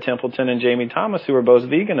with Ed Templeton and Jamie Thomas, who were both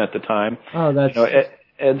vegan at the time. Oh, that's... You know,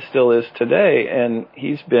 Ed still is today, and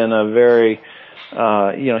he's been a very,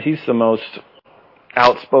 you know, he's the most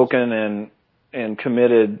outspoken and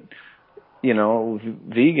committed, you know,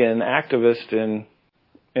 vegan activist in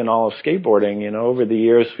all of skateboarding. You know, over the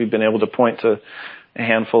years, we've been able to point to a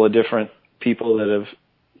handful of different people that have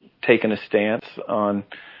taken a stance on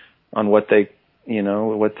what they, you know,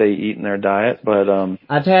 what they eat in their diet. But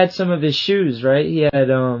I've had some of his shoes, right? He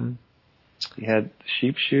had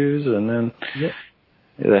sheep shoes, and then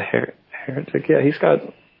the Heretic. Yeah, he's got,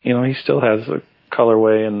 you know, he still has a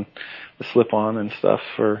colorway and the slip-on and stuff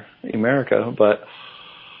for America. But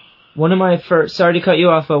one of my first, sorry to cut you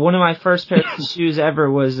off, but one of my first pairs of shoes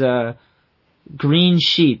ever was green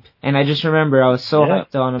sheep, and I just remember I was so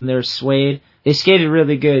hyped on them. They were suede. They skated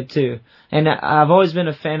really good too. And I've always been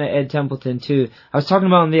a fan of Ed Templeton too. I was talking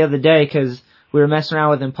about him the other day because we were messing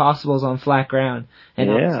around with Impossibles on flat ground, and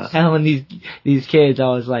I was telling these kids, I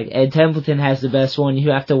was like, Ed Templeton has the best one.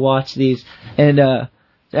 You have to watch these. And I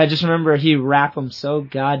just remember he rapped them so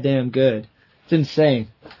goddamn good. It's insane.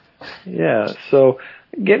 Yeah. So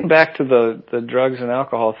getting back to the drugs and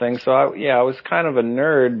alcohol thing. So I was kind of a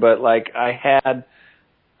nerd, but like I had,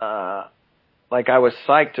 like I was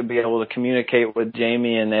psyched to be able to communicate with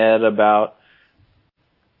Jamie and Ed about,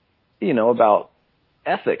 you know, about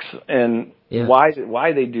ethics and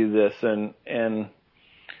why they do this,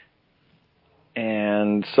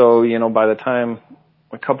 and so, you know, by the time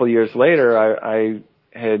a couple of years later, I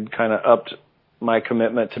had kind of upped my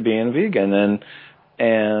commitment to being vegan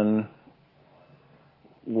and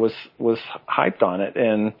was hyped on it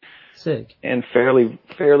and sick and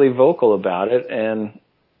fairly vocal about it, and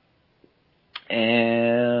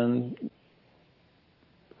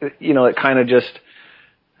you know, it kind of just,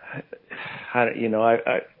 you know,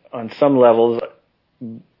 I on some levels,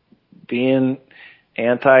 being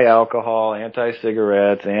anti-alcohol,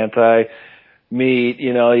 anti-cigarettes, anti-meat,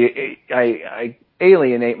 you know, I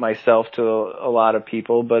alienate myself to a lot of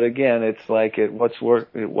people, but again, it's like what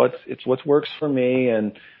works for me,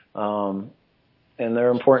 and there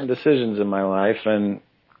are important decisions in my life, and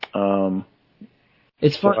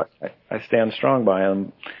it's fun. So I stand strong by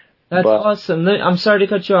them. That's awesome. I'm sorry to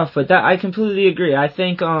cut you off, but I completely agree. I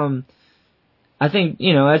think,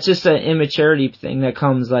 you know, that's just an immaturity thing that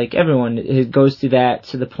comes, like, everyone goes through that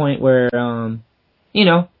to the point where, you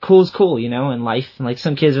know, cool's cool, you know, in life. And, like,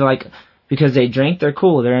 some kids are like, because they drink, they're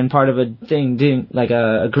cool. They're in part of a thing, doing, like,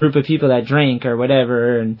 a group of people that drink or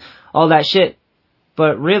whatever and all that shit.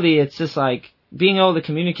 But really, it's just like, being able to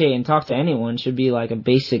communicate and talk to anyone should be like a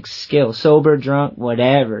basic skill. Sober, drunk,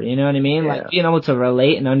 whatever. You know what I mean? Yeah. Like, being able to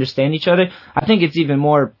relate and understand each other. I think it's even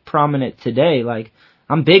more prominent today. Like,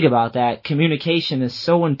 I'm big about that. Communication is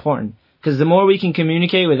so important. Because the more we can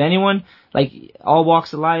communicate with anyone, like all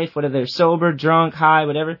walks of life, whether they're sober, drunk, high,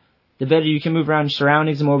 whatever, the better you can move around your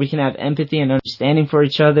surroundings, the more we can have empathy and understanding for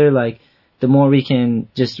each other, like, the more we can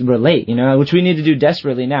just relate, you know, which we need to do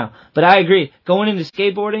desperately now. But I agree. Going into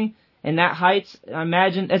skateboarding and that heights, I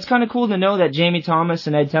imagine, it's kind of cool to know that Jamie Thomas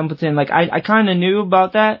and Ed Templeton, like, I kind of knew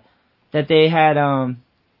about that they had,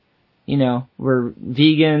 were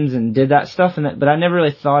vegans and did that stuff, but I never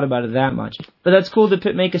really thought about it that much. But that's cool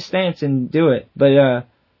to make a stance and do it. But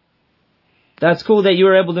that's cool that you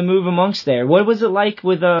were able to move amongst there. What was it like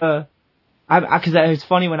with because it's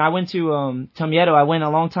funny, when I went to Tomiedo, I went a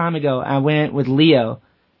long time ago. I went with Leo,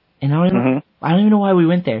 and I don't even know why we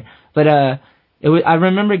went there, but I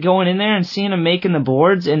remember going in there and seeing him making the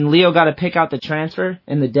boards, and Leo got to pick out the transfer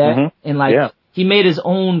and the deck, and he made his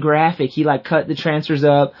own graphic. He cut the transfers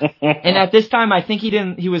up, and at this time I think he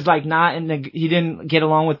didn't get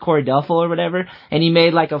along with Corey Duffel or whatever, and he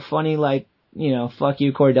made a funny fuck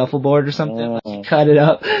you Corey Duffel board or something. He cut it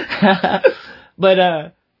up.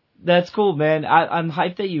 But that's cool, man. I'm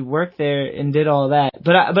hyped that you worked there and did all that.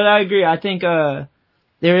 But I agree. I think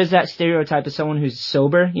there is that stereotype of someone who's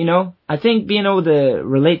sober, I think being able to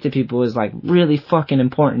relate to people is really fucking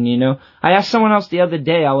important, I asked someone else the other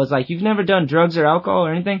day, I was like, you've never done drugs or alcohol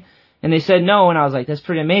or anything? And they said no, and I was like, that's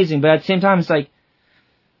pretty amazing. But at the same time, it's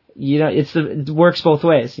it works both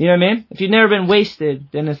ways. You know what I mean? If you've never been wasted,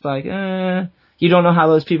 then it's you don't know how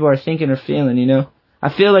those people are thinking or feeling, I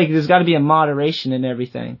feel like there's gotta be a moderation in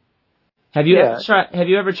everything. Have you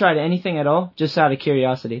ever tried anything at all? Just out of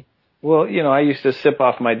curiosity. Well, I used to sip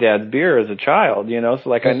off my dad's beer as a child,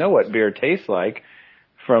 so I know what beer tastes like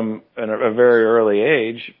from a very early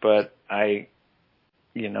age, but and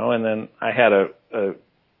then I had a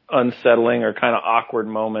unsettling or kind of awkward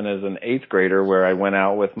moment as an 8th grader where I went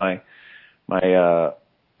out with my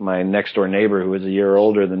next door neighbor who was a year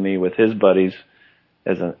older than me with his buddies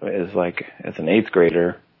as an 8th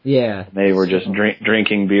grader. Yeah. They were just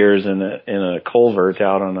drinking beers in a culvert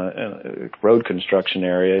out on a road construction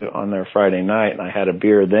area on their Friday night, and I had a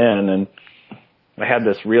beer then, and I had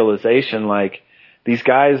this realization, these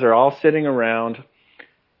guys are all sitting around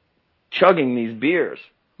chugging these beers.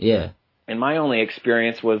 Yeah. And my only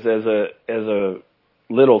experience was as a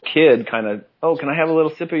little kid, kind of, oh, can I have a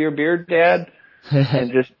little sip of your beer, Dad?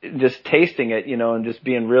 And just tasting it, and just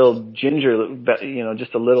being real ginger,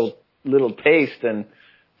 just a little taste, and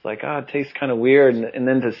it's it tastes kind of weird. And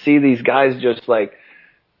then to see these guys just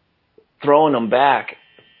throwing them back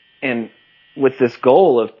and with this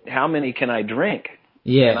goal of how many can I drink?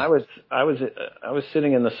 Yeah. And I was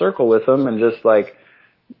sitting in the circle with them and just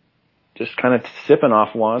kind of sipping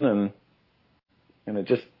off one, and it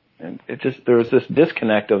just there was this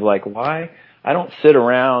disconnect of why I don't sit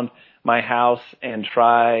around my house and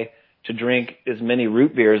try to drink as many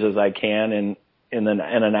root beers as I can in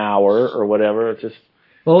an hour or whatever. It's just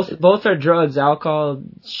both are drugs. Alcohol,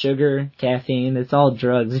 sugar, caffeine. It's all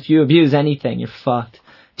drugs. If you abuse anything, you're fucked.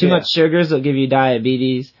 Too much sugars will give you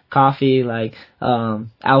diabetes. Coffee,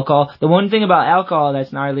 alcohol. The one thing about alcohol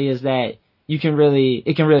that's gnarly is that it can really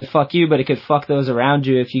fuck you, but it could fuck those around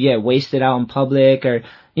you if you get wasted out in public or,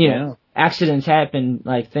 accidents happen,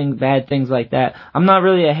 bad things like that. I'm not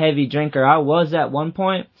really a heavy drinker. I was at one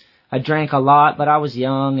point. I drank a lot, but I was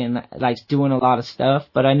young and doing a lot of stuff,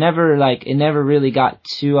 but it never really got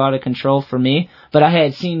too out of control for me. But I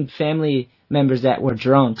had seen family members that were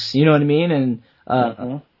drunks, you know what I mean?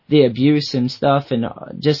 And, the abuse and stuff and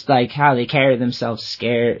just how they carry themselves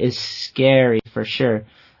is scary for sure.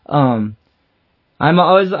 I'm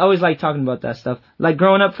always like talking about that stuff.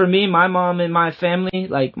 Growing up for me, my mom and my family,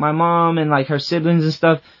 my mom and her siblings and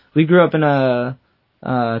stuff, we grew up in a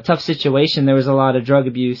tough situation. There was a lot of drug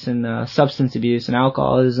abuse and substance abuse and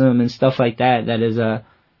alcoholism and stuff like that. That is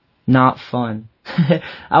not fun.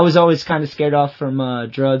 I was always kind of scared off from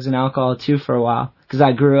drugs and alcohol too for a while because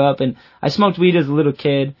I grew up and I smoked weed as a little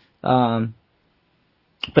kid, but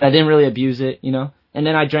I didn't really abuse it, And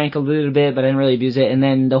then I drank a little bit, but I didn't really abuse it. And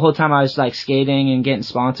then the whole time I was skating and getting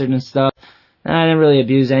sponsored and stuff, and I didn't really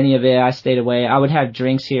abuse any of it. I stayed away. I would have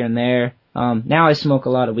drinks here and there. Now I smoke a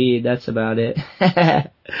lot of weed. That's about it. I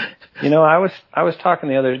was talking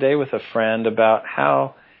the other day with a friend about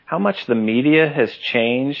how much the media has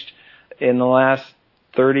changed in the last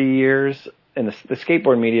 30 years, in the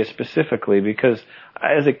skateboard media specifically, because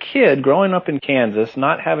as a kid growing up in Kansas,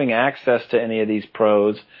 not having access to any of these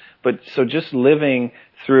pros, but so just living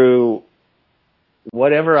through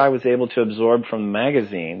whatever I was able to absorb from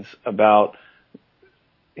magazines about,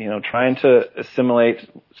 trying to assimilate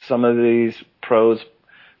some of these pros'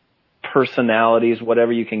 personalities,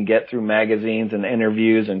 whatever you can get through magazines and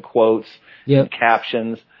interviews and quotes and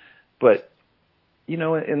captions. But, in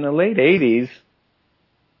the late 80s,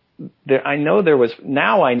 I know there was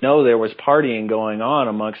partying going on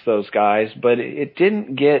amongst those guys, but it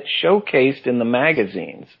didn't get showcased in the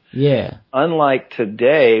magazines. Yeah. Unlike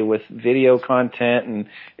today with video content and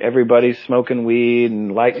everybody's smoking weed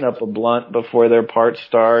and lighting up a blunt before their part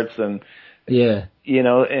starts and,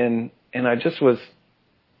 and I just was,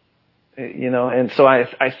 And so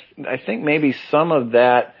I think maybe some of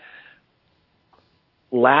that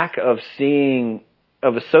lack of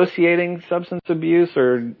associating substance abuse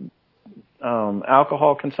or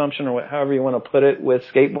alcohol consumption, or however you want to put it, with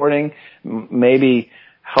skateboarding maybe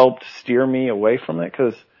helped steer me away from it,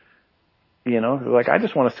 because like, I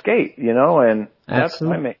just want to skate, and that's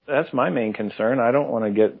my main concern. I don't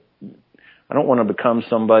want to become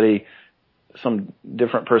some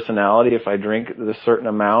different personality if I drink a certain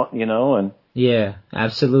amount, and yeah,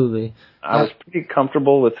 absolutely. I was pretty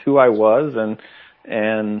comfortable with who I was,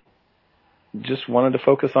 and just wanted to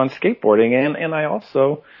focus on skateboarding, and I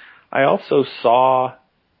also saw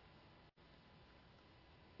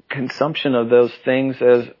consumption of those things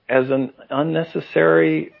as an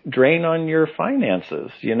unnecessary drain on your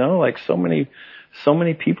finances. Like, so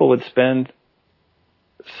many people would spend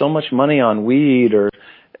so much money on weed or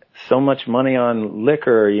so much money on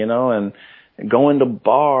liquor, and going to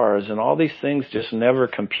bars, and all these things just never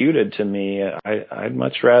computed to me. I'd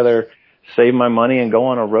much rather save my money and go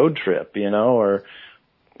on a road trip, or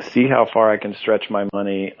see how far I can stretch my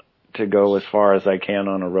money to go as far as I can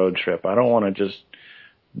on a road trip. I don't want to just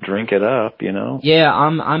drink it up, Yeah,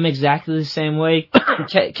 I'm exactly the same way.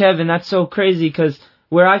 Kevin, that's so crazy, because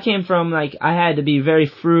where I came from, like, I had to be very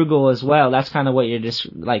frugal as well. That's kind of what you're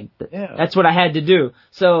just, like, that's what I had to do.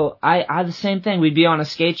 So I the same thing. We'd be on a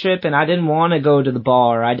skate trip, and I didn't want to go to the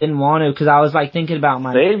bar. I didn't want to, because I was, like, thinking about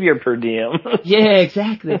save your per diem. Yeah,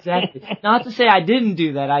 exactly. Not to say I didn't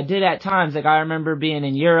do that. I did at times. Like, I remember being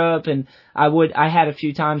in Europe, and I had a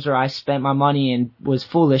few times where I spent my money and was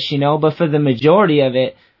foolish, but for the majority of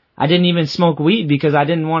it, I didn't even smoke weed because I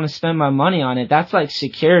didn't want to spend my money on it. That's like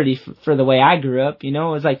security for the way I grew up, It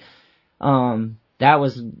was like, that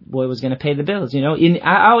was what was going to pay the bills,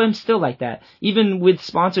 I am still like that. Even with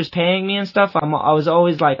sponsors paying me and stuff, I was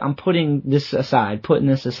always like, I'm putting this aside,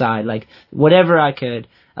 like, whatever I could.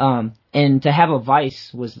 And to have a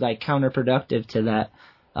vice was like counterproductive to that.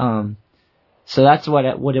 So that's what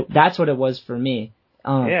it was for me.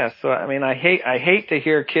 Yeah, so I mean, I hate to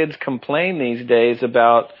hear kids complain these days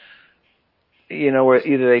about, where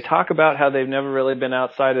either they talk about how they've never really been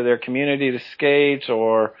outside of their community to skate,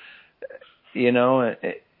 or,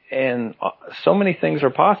 and so many things are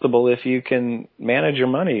possible if you can manage your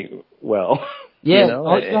money well. Yeah,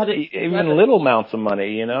 even little amounts of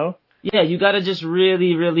money, Yeah, you gotta just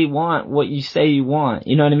really, really want what you say you want.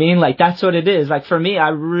 You know what I mean? Like, that's what it is. Like, for me, I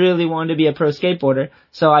really wanted to be a pro skateboarder,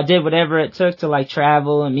 so I did whatever it took to, like,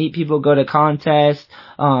 travel and meet people, go to contests,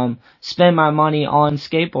 spend my money on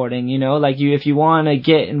skateboarding, Like, if you want to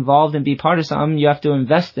get involved and be part of something, you have to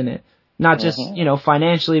invest in it. Not just,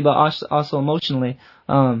 financially, but also emotionally.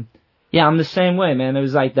 Yeah, I'm the same way, man. It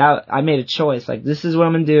was like that, I made a choice. Like, this is what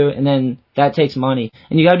I'm gonna do, and then that takes money.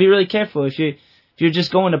 And you gotta be really careful. If you're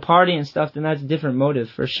just going to party and stuff, then that's a different motive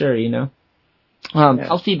for sure,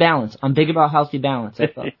 Healthy balance. I'm big about healthy balance. I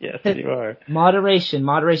thought. Yes, you are.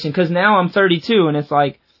 Moderation. Cause now I'm 32 and it's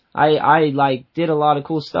like, I like did a lot of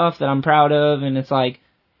cool stuff that I'm proud of, and it's like,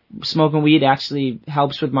 smoking weed actually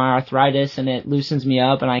helps with my arthritis, and it loosens me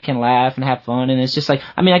up, and I can laugh and have fun, and it's just like,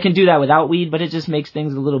 I mean, I can do that without weed, but it just makes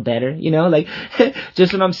things a little better, like,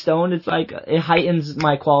 just when I'm stoned, it's like, it heightens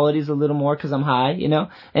my qualities a little more cause I'm high,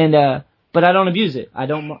 and, but I don't abuse it. I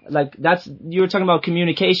don't, like, you were talking about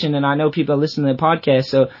communication, and I know people listen to the podcast,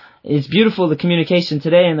 so it's beautiful, the communication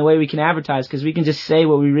today and the way we can advertise, because we can just say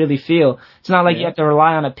what we really feel. It's not like you have to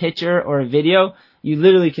rely on a picture or a video. You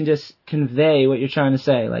literally can just convey what you're trying to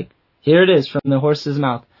say. Like, here it is from the horse's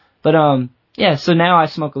mouth. But, yeah, so now I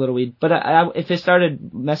smoke a little weed. But if it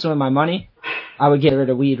started messing with my money, I would get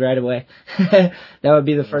rid of weed right away. That would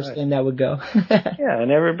be the first thing that would go. Yeah,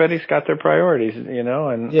 and everybody's got their priorities,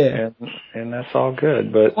 and that's all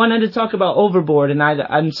good. But I wanted to talk about Overboard, and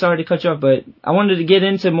I'm sorry to cut you off, but I wanted to get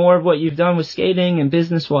into more of what you've done with skating and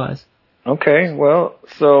business-wise. Okay, well,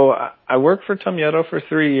 so I worked for Tumyeto for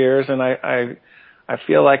 3 years, and I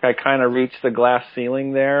feel like I kind of reached the glass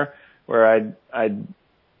ceiling there, where I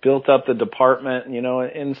built up the department.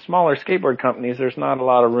 In smaller skateboard companies, there's not a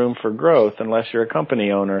lot of room for growth unless you're a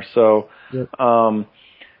company owner. So, yep.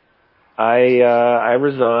 I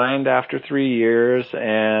resigned after 3 years,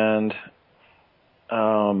 and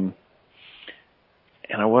I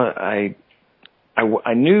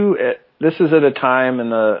knew this is at a time in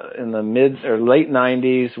the mid or late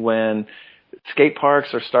 90s when skate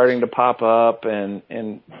parks are starting to pop up, and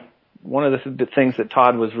one of the things that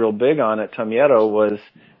Todd was real big on at Tumyeto was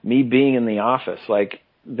me being in the office. Like,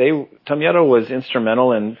 Tumyeto was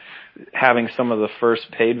instrumental in having some of the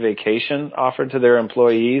first paid vacation offered to their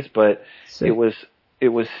employees, but it was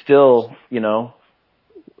still,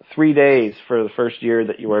 3 days for the first year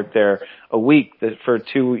that you worked there, a week for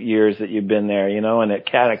 2 years that you've been there, and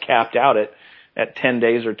it kind of capped out at 10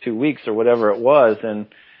 days or 2 weeks or whatever it was. And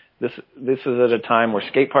this is at a time where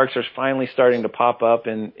skate parks are finally starting to pop up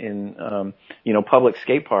in public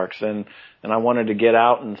skate parks. And I wanted to get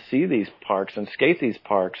out and see these parks and skate these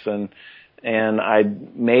parks. And I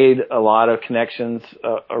made a lot of connections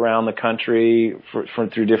around the country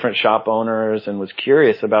through different shop owners, and was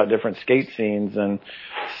curious about different skate scenes. And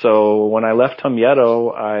so when I left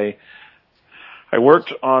Tumyeto, I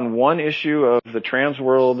worked on one issue of the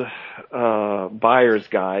Transworld Buyer's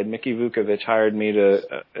Guide. Mickey Vukovic hired me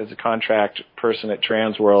as a contract person at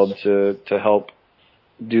Transworld to help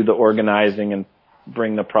do the organizing and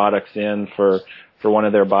bring the products in for one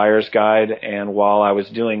of their buyer's guide. And while I was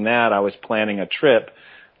doing that, I was planning a trip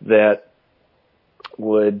that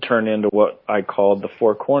would turn into what I called the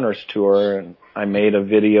Four Corners Tour. And I made a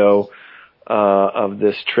video of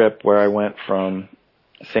this trip where I went from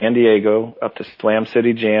San Diego up to Slam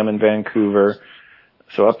City Jam in Vancouver,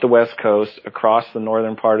 so up the West Coast, across the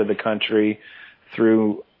northern part of the country,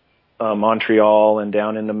 through Montreal and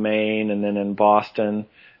down into Maine, and then in Boston.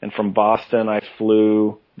 And from Boston, I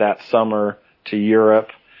flew that summer to Europe.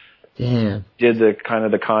 Damn. Did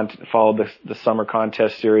followed the summer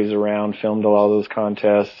contest series around, filmed all those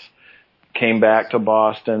contests, came back to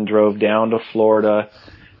Boston, drove down to Florida,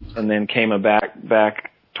 and then came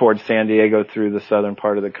back towards San Diego through the southern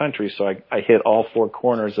part of the country. So I hit all four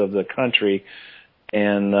corners of the country.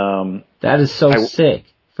 And that is so sick.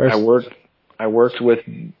 I worked with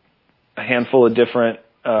a handful of different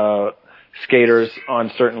skaters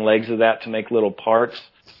on certain legs of that to make little parts.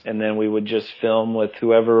 And then we would just film with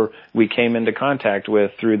whoever we came into contact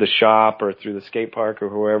with through the shop or through the skate park or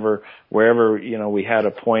wherever, we had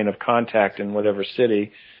a point of contact in whatever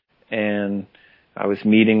city. And I was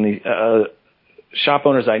meeting the shop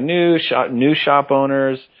owners I knew, new shop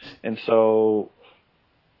owners. And so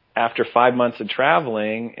after 5 months of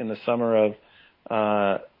traveling in the summer of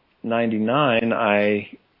 99, I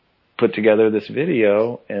put together this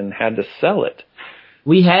video and had to sell it.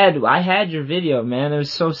 I had your video, man. It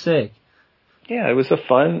was so sick. Yeah, it was a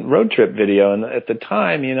fun road trip video. And at the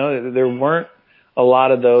time, there weren't a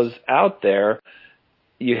lot of those out there.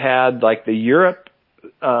 You had like the Europe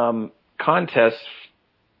contest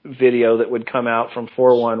video that would come out from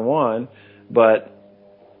 411, but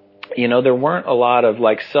there weren't a lot of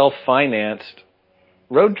like self-financed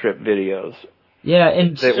road trip videos. Yeah,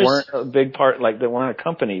 and they weren't a big part, like they weren't a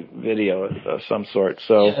company video of some sort.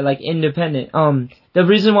 So yeah, like independent. The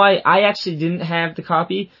reason why I actually didn't have the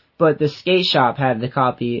copy, but the skate shop had the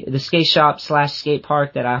copy. The skate shop / skate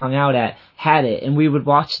park that I hung out at had it, and we would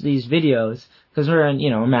watch these videos because we're in,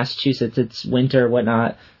 Massachusetts. It's winter,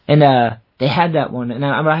 whatnot, and they had that one,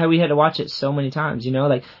 and we had to watch it so many times.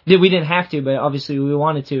 Like we didn't have to, but obviously we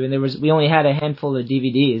wanted to, and we only had a handful of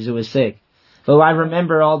DVDs. It was sick. But I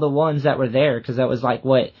remember all the ones that were there because that was like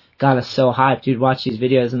what got us so hyped. You'd watch these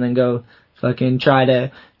videos and then go fucking try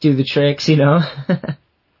to do the tricks, Yeah.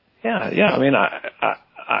 I mean,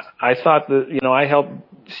 I thought that, I helped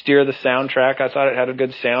steer the soundtrack. I thought it had a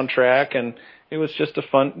good soundtrack, and it was just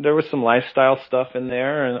there was some lifestyle stuff in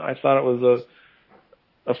there, and I thought it was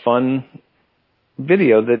a fun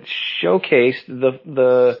video that showcased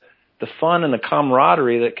the fun and the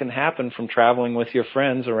camaraderie that can happen from traveling with your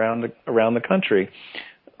friends around the country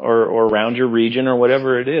or around your region or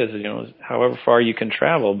whatever it is, however far you can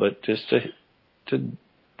travel, but just to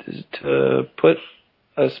put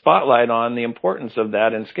a spotlight on the importance of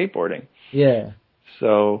that in skateboarding. Yeah.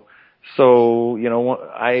 So,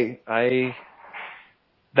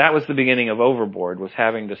 that was the beginning of Overboard, was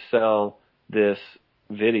having to sell this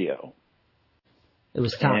video. It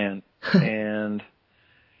was time. And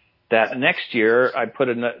that next year, I put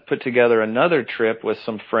together another trip with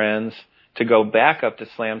some friends to go back up to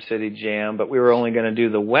Slam City Jam, but we were only going to do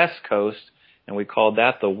the West Coast, and we called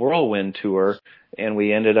that the Whirlwind Tour, and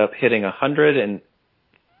we ended up hitting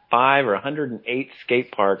 105 or 108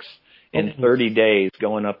 skate parks in 30 days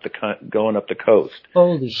going up the coast.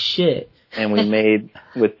 Holy shit. And we made,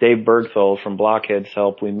 with Dave Bergthal from Blockhead's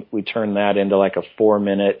help, we turned that into like a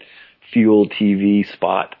 4-minute Fuel TV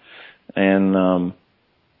spot. And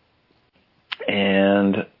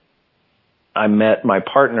I met my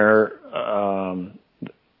partner,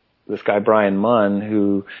 this guy Brian Munn,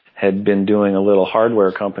 who had been doing a little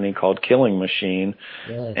hardware company called Killing Machine.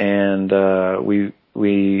 Yes. And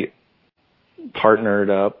we partnered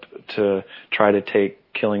up to try to take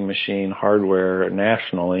Killing Machine hardware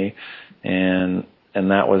nationally, and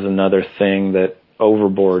that was another thing that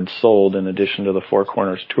Overboard sold in addition to the Four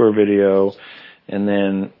Corners tour video. And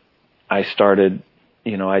then I started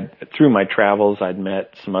through my travels, I'd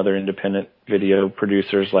met some other independent video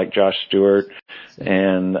producers like Josh Stewart,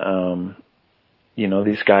 and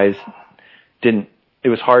these guys it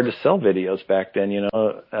was hard to sell videos back then, and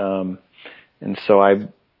so I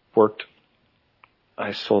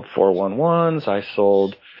sold 411s, I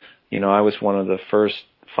was one of the first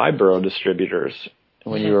Fibro distributors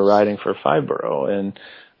when you were writing for Fibro, and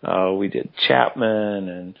we did Chapman,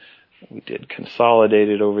 and we did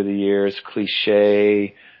Consolidated over the years,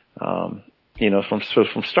 Cliche. From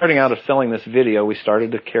starting out of selling this video, we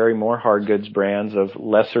started to carry more hard goods brands of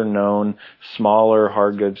lesser known, smaller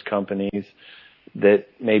hard goods companies that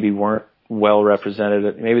maybe weren't well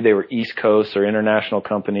represented. Maybe they were East Coast or international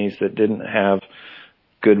companies that didn't have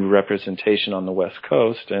good representation on the West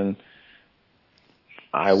Coast, and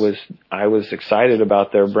I was excited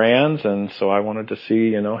about their brands, and so I wanted to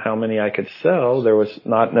see, how many I could sell. There was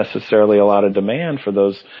not necessarily a lot of demand for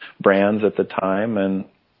those brands at the time,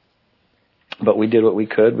 but we did what we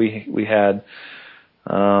could. We had,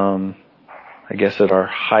 I guess at our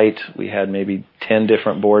height, we had maybe 10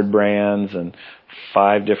 different board brands and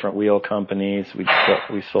 5 different wheel companies. We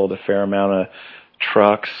sold a fair amount of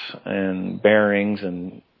trucks and bearings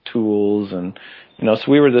and tools, and,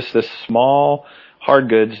 so we were this small hard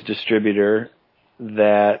goods distributor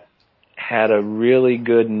that had a really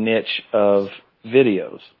good niche of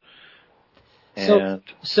videos. And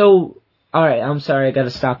so all right, I'm sorry, I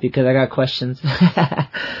gotta stop you because I got questions.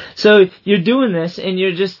 So you're doing this, and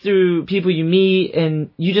you're just through people you meet,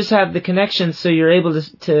 and you just have the connections, so you're able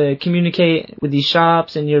to communicate with these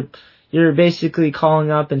shops, and you're basically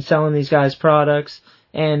calling up and selling these guys products.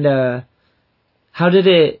 And how did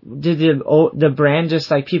the brand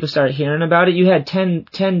just like people started hearing about it? You had 10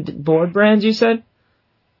 board brands, you said?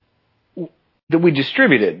 That we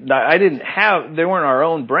distributed. They weren't our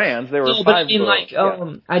own brands. They were 5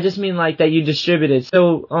 I just mean like that you distributed.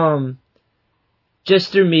 So,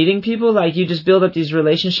 just through meeting people, like you just build up these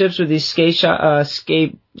relationships with these skate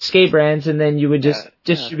brands, and then you would just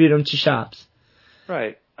distribute them to shops.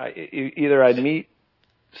 Right. Either I'd meet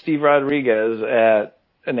Steve Rodriguez at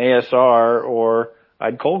an ASR, or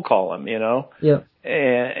I'd cold call him, Yeah.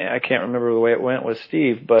 And I can't remember the way it went with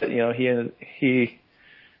Steve, but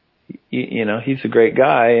he's a great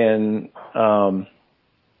guy, and that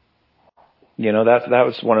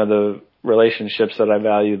was one of the relationships that I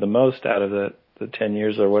value the most out of the 10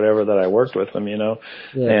 years or whatever that I worked with him, Yeah.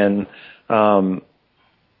 And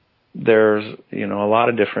there's a lot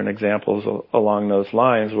of different examples along those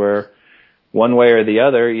lines where one way or the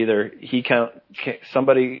other, either a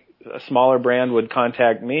smaller brand would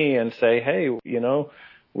contact me and say, hey,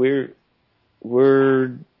 we're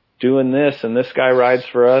doing this, and this guy rides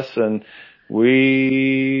for us, and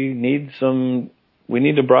we need to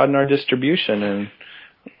broaden our distribution, and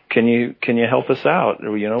can you help us out?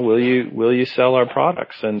 Will you sell our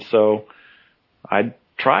products? And so I'd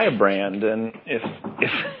try a brand, and if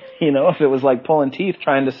it was like pulling teeth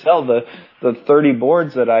trying to sell the 30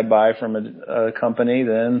 boards that I buy from a company,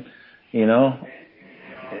 then,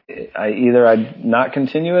 I'd not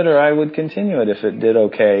continue it, or I would continue it if it did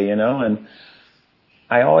okay, and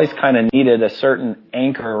I always kind of needed a certain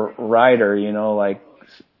anchor rider, like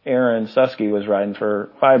Aaron Susky was riding for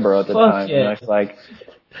Fibro at the time. Yeah. And I was like,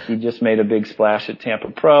 he just made a big splash at Tampa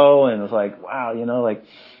Pro, and it was like, wow, like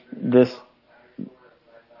this,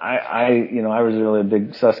 I was really a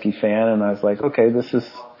big Susky fan, and I was like, okay, this is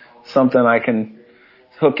something I can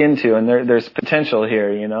hook into, and there's potential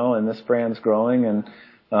here, and this brand's growing, and,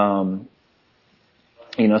 so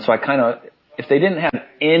I kind of, if they didn't have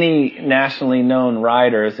any nationally known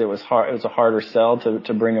riders, it was a harder sell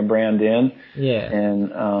to bring a brand in. Yeah.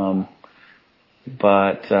 And,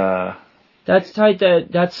 that's tight.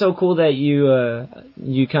 That's so cool that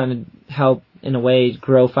you kind of help in a way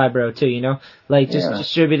grow Fibro too, like just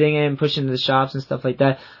distributing it and pushing to the shops and stuff like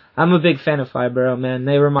that. I'm a big fan of Fibro, man.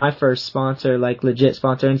 They were my first sponsor, like legit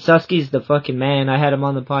sponsor. And Susky's the fucking man. I had him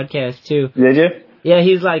on the podcast too. Did you? Yeah,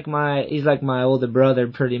 he's like my older brother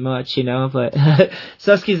pretty much, But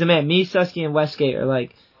Susky's the man. Me, Susky, and Westgate are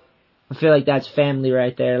like, I feel like that's family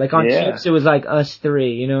right there. Like on trips, it was like us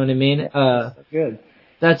 3. You know what I mean? Good.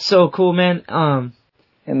 That's so cool, man. And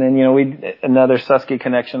then another Susky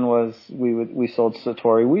connection was we sold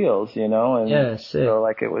Satori wheels, and sick. So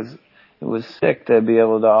like it was sick to be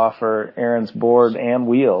able to offer Aaron's board and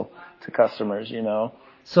wheel to customers,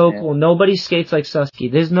 So cool. Nobody skates like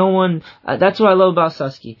Susky. There's no one. That's what I love about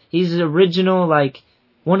Susky. He's original, like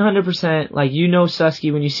 100%. Like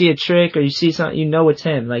Susky when you see a trick or you see something, it's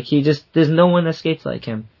him. Like there's no one that skates like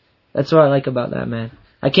him. That's what I like about that man.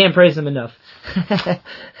 I can't praise him enough.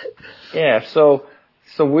 Yeah. So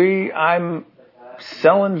I'm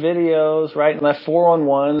selling videos right and left,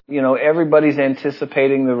 411. You know, everybody's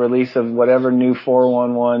anticipating the release of whatever new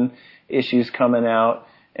 411 issues coming out.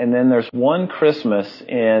 And then there's one Christmas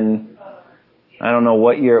in, I don't know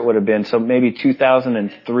what year it would have been, so maybe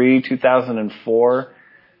 2003, 2004,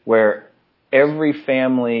 where every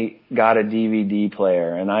family got a DVD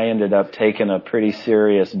player, and I ended up taking a pretty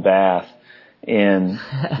serious bath in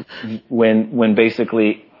when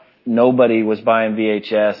basically nobody was buying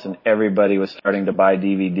VHS and everybody was starting to buy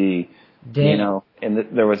DVD. Damn. You know, and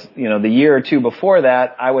there was, you know, the year or two before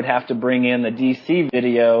that, I would have to bring in the DC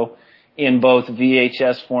video in both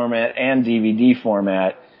VHS format and DVD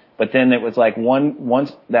format. But then it was like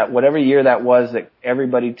once that whatever year that was that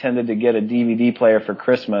everybody tended to get a DVD player for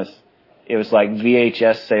Christmas, it was like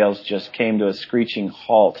VHS sales just came to a screeching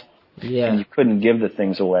halt. Yeah. And you couldn't give the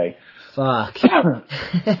things away. Fuck. You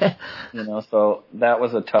know, so that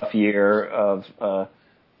was a tough year of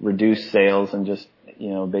reduced sales and just, you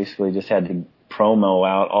know, basically just had to promo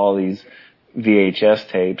out all these VHS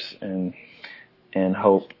tapes and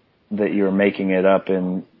hope that you were making it up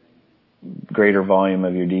in greater volume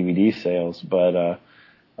of your DVD sales. But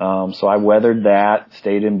so I weathered that,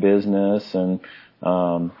 stayed in business, and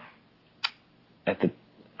I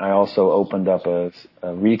also opened up a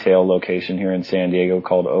retail location here in San Diego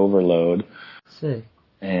called Overload. Sick.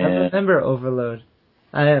 And I remember Overload.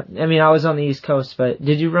 I mean, I was on the East Coast, but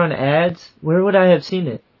did you run ads? Where would I have seen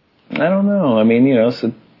it? I don't know. I mean, you know,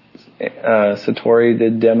 Satori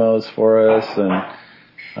did demos for us, and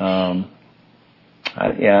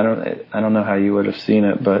I don't know how you would have seen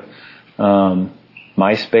it, but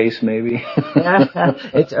MySpace maybe.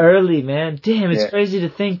 It's early, man. Damn, it's crazy to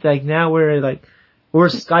think like now we're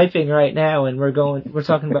Skyping right now and we're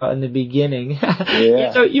talking about in the beginning.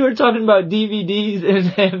 Yeah. So you were talking about DVDs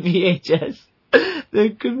and VHS.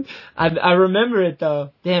 I remember it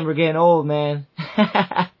though. Damn, we're getting old, man.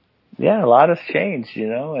 Yeah, a lot has changed, you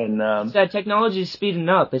know, and it's that technology is speeding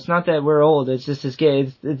up. It's not that we're old. It's just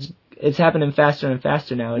it's happening faster and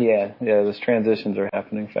faster now. Yeah, those transitions are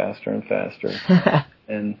happening faster and faster.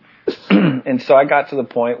 and so I got to the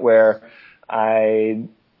point where I'd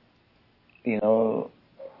sold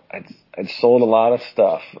a lot of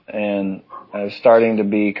stuff, and I was starting to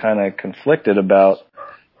be kind of conflicted about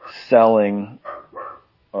selling.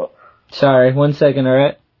 Sorry, 1 second,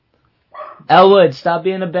 alright? Elwood, stop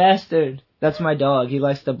being a bastard. That's my dog. He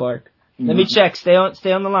likes to bark. Let me check. Stay on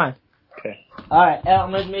the line. Okay. Alright,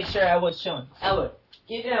 I'm gonna make sure Elwood's showing. Elwood,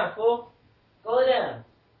 get down, fool. Go down.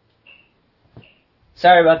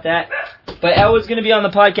 Sorry about that. But Elwood's gonna be on the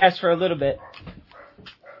podcast for a little bit.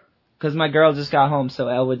 Cause my girl just got home, so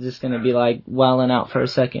Elwood's just gonna be like wilding out for a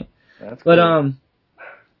second. That's but cool.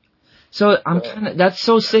 So that's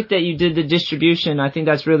so sick that you did the distribution. I think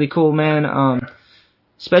that's really cool, man.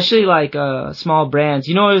 Especially like small brands.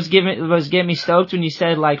 You know what was getting me stoked when you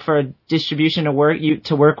said like for a distribution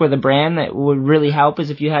to work with a brand that would really help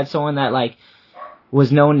is if you had someone that like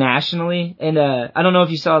was known nationally. And I don't know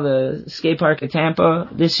if you saw the skate park at Tampa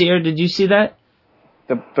this year. Did you see that?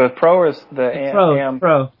 The pro is the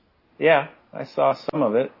pro. Yeah, I saw some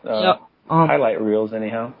of it. Yep. Highlight reels,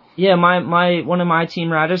 anyhow. Yeah, one of my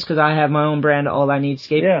team riders, because I have my own brand, All I Need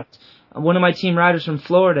Skateboards. Yeah. One of my team riders from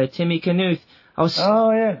Florida, Timmy Knuth. I was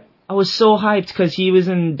so hyped because he was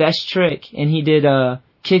in Best Trick and he did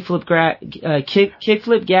kickflip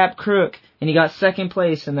gap crook, and he got second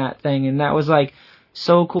place in that thing, and that was like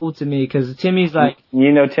so cool to me because Timmy's like,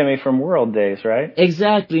 you know Timmy from World Days, right?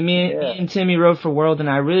 Exactly. Me and Timmy rode for World, and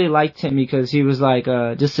I really liked Timmy because he was like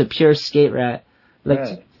just a pure skate rat.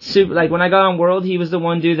 Like super. Like when I got on World, he was the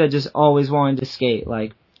one dude that just always wanted to skate.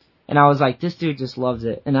 Like, and I was like, this dude just loves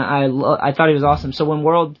it, and I thought he was awesome. So when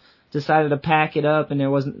World decided to pack it up and there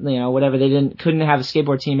wasn't, whatever, they couldn't have a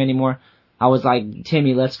skateboard team anymore, I was like,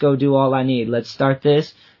 Timmy, let's go do All I Need. Let's start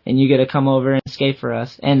this, and you get to come over and skate for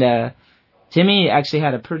us. And Timmy actually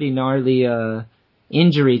had a pretty gnarly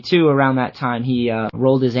injury too around that time. He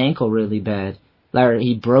rolled his ankle really bad.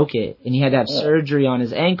 He broke it, and he had to have surgery on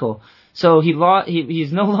his ankle. So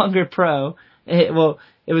he's no longer pro. It was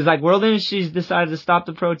like World Industries decided to stop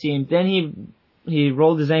the pro team. Then he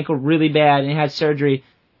rolled his ankle really bad and he had surgery.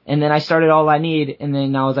 And then I started All I Need, and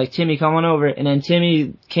then I was like, Timmy, come on over. And then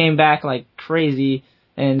Timmy came back like crazy,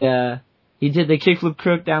 and he did the kickflip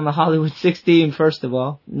crook down the Hollywood 16, first of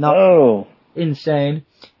all. Insane.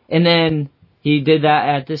 And then he did that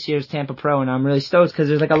at this year's Tampa Pro, and I'm really stoked because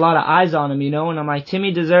there's like a lot of eyes on him, and I'm like,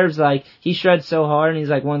 Timmy deserves, like, he shreds so hard, and he's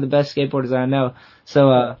like one of the best skateboarders I know.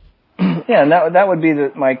 So, yeah, and that would be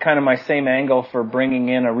my same angle for bringing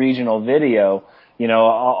in a regional video.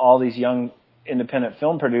 All these young independent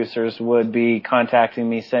film producers would be contacting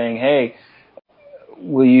me saying, hey,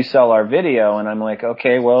 will you sell our video? And I'm like,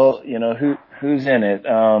 okay, well, you know, who's in it?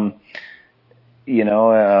 You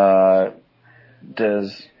know, let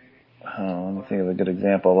me think of a good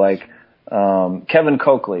example, like, Kevin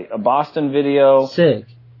Coakley, a Boston video. Sick.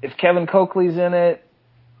 If Kevin Coakley's in it,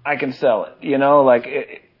 I can sell it, you know, like,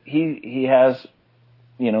 he has,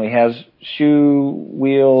 you know, he has shoe,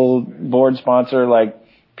 wheel, board sponsor, like,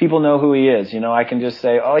 people know who he is, you know, I can just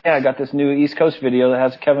say, oh yeah, I got this new East Coast video that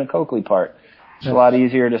has a Kevin Coakley part. It's a lot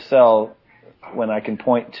easier to sell when I can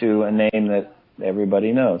point to a name that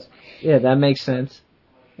everybody knows. Yeah, that makes sense.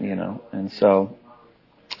 You know, and so,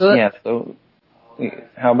 yeah, so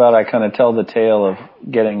how about I kind of tell the tale of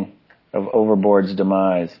Overboard's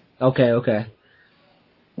demise? Okay.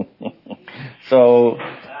 So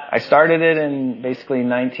I started it in basically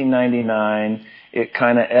 1999. It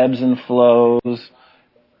kind of ebbs and flows.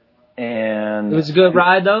 And it was a good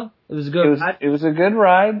ride, though? It was a good ride? It was a good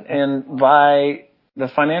ride. And by the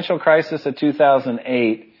financial crisis of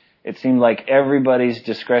 2008, it seemed like everybody's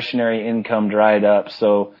discretionary income dried up.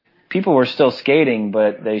 So people were still skating,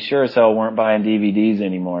 but they sure as hell weren't buying DVDs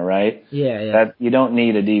anymore, right? Yeah. You don't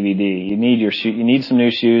need a DVD. You need you need some new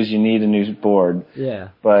shoes. You need a new board. Yeah.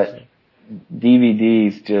 But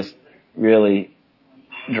DVDs just really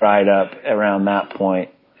dried up around that point.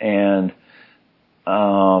 And,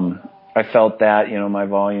 I felt that, you know, my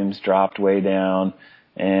volumes dropped way down,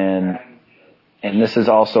 and this is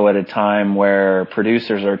also at a time where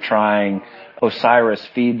producers are trying Osiris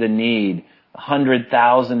Feed the Need,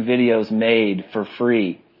 100,000 videos made for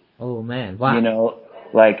free. Oh man, wow. You know,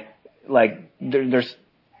 like there's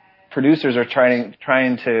producers are trying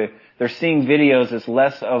to, they're seeing videos as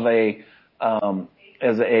less of a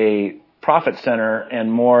profit center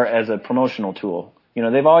and more as a promotional tool. You know,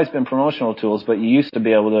 they've always been promotional tools, but you used to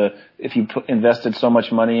be able to, if you invested so much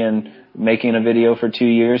money in making a video for 2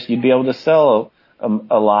 years, you'd be able to sell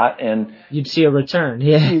a lot, and you'd see a return.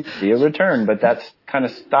 Yeah, you'd see a return. But that's kind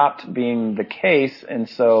of stopped being the case, and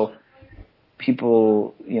so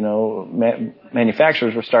people, you know,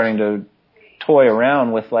 manufacturers were starting to toy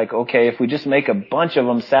around with like, okay, if we just make a bunch of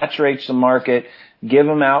them, saturate the market, give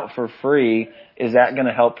them out for free, is that going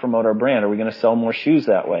to help promote our brand? Are we going to sell more shoes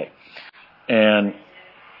that way?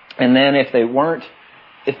 And then if they weren't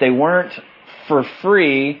for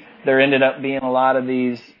free, there ended up being a lot of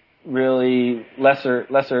these really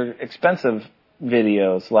lesser expensive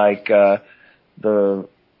videos, like the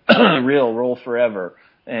real Roll Forever,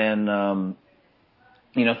 and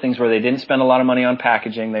you know, things where they didn't spend a lot of money on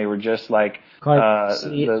packaging. They were just like the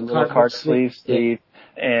little card sleeve,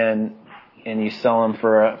 and you sell them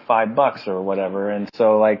for $5 or whatever. And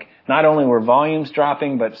so, like, not only were volumes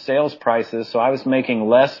dropping, but sales prices. So I was making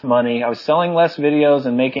less money. I was selling less videos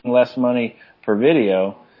and making less money per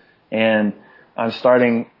video. And I'm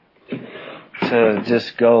starting to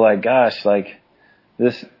just go like, gosh, like,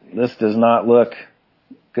 this does not look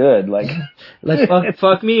good. Like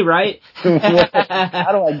fuck me, right?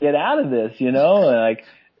 How do I get out of this? You know, like,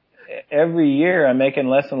 every year I'm making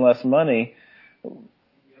less and less money.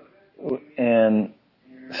 And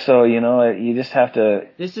so, you know, you just have to.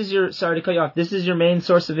 Sorry to cut you off. This is your main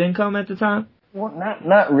source of income at the time? Well,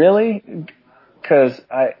 not really, because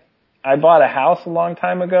I bought a house a long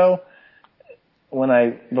time ago.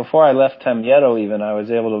 Before I left Temiedo, even, I was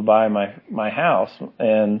able to buy my house,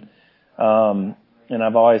 and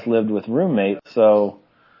I've always lived with roommates, so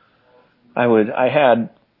I had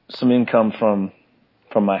some income from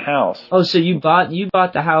my house. Oh, so you bought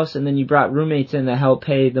the house and then you brought roommates in to help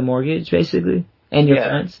pay the mortgage, basically? And your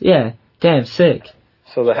friends? Yeah. Damn, sick.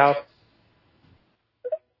 So the house...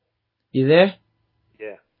 You there?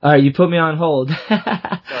 Yeah. Alright, you put me on hold. Sorry,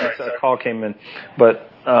 a call came in.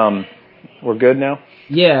 But, we're good now?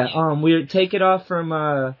 Yeah, we take it off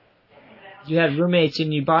from, you had roommates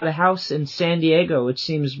and you bought a house in San Diego, which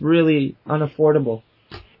seems really unaffordable.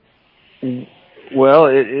 Well,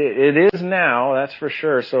 it is now, that's for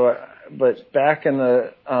sure. So, but back in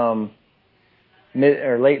the mid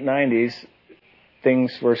or late 90s,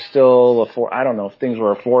 things were still I don't know if things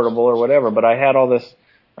were affordable or whatever. But I had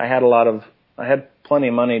I had plenty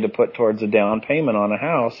of money to put towards a down payment on a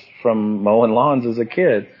house from mowing lawns as a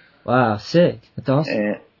kid. Wow, sick! That's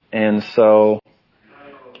awesome. And so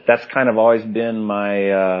that's kind of always been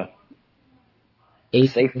my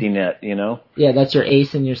safety net, you know? Yeah, that's your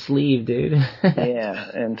ace in your sleeve, dude. Yeah,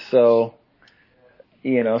 and so,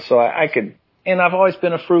 you know, so I could, and I've always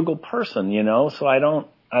been a frugal person, you know, so I don't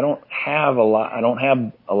have a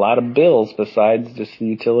lot of bills besides just the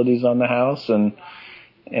utilities on the house and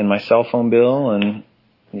my cell phone bill, and,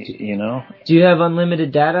 you know. Do you have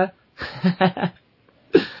unlimited data?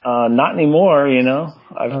 Not anymore, you know.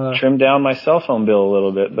 I've trimmed down my cell phone bill a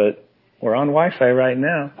little bit, but we're on Wi-Fi right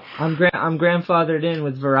now. I'm grandfathered in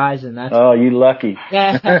with Verizon. That's you lucky.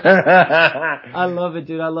 I love it,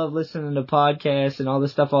 dude. I love listening to podcasts and all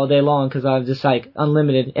this stuff all day long because I'm just like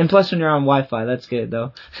unlimited. And plus, when you're on Wi-Fi, that's good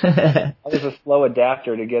though. I was a slow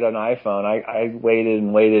adapter to get an iPhone. I waited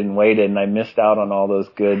and waited and waited, and I missed out on all those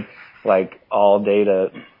good, like, all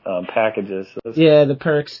data packages. Yeah, the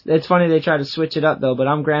perks. It's funny they try to switch it up though, but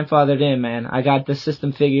I'm grandfathered in, man. I got the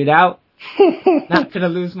system figured out. Not gonna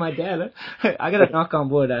lose my data. I gotta knock on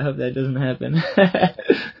wood. I hope that doesn't happen.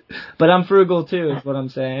 But I'm frugal too, is what I'm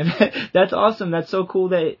saying. That's awesome. That's so cool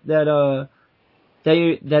that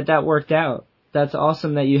worked out. That's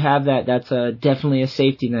awesome that you have that. That's definitely a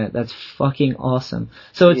safety net. That's fucking awesome.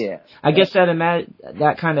 So it's, I guess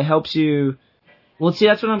that kind of helps you. Well, see,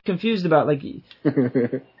 that's what I'm confused about. Like, what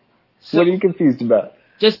are you confused about?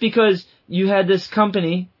 Just because you had this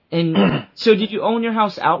company. And so did you own your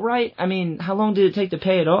house outright? I mean, how long did it take to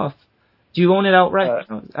pay it off? Do you own it outright,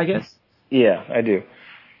 I guess? Yeah, I do.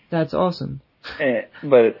 That's awesome.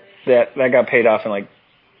 But that got paid off in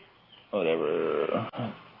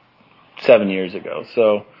 7 years ago.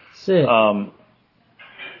 So, sick.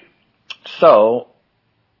 So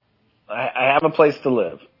I have a place to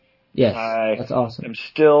live. Yes, that's awesome. I'm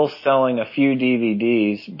still selling a few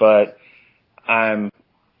DVDs, but I'm,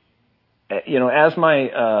 as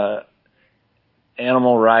my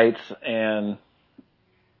animal rights and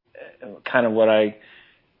kind of what a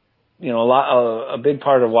big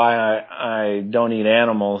part of why I don't eat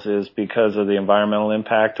animals is because of the environmental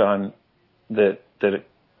impact that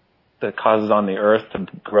it causes on the earth to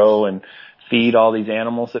grow and feed all these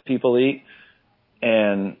animals that people eat,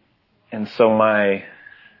 and so my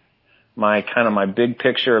big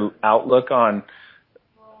picture outlook on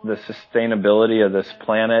the sustainability of this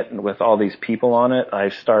planet and with all these people on it, I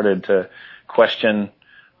started to question,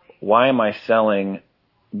 why am I selling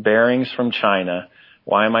bearings from China?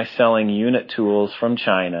 Why am I selling unit tools from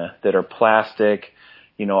China that are plastic?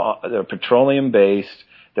 They're petroleum based.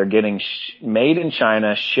 They're getting made in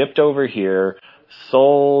China, shipped over here,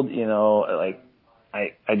 sold,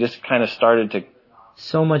 I just kind of started to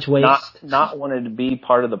so much waste. Not wanted to be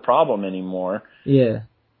part of the problem anymore. Yeah.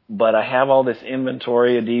 But I have all this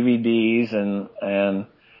inventory of DVDs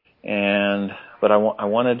but I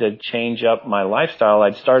wanted to change up my lifestyle.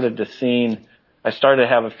 I started to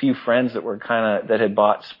have a few friends that had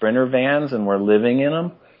bought Sprinter vans and were living in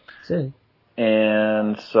them. See.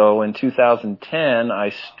 And so in 2010,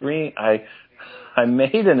 I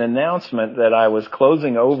made an announcement that I was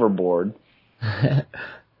closing Overboard.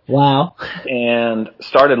 Wow. And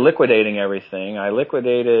started liquidating everything. I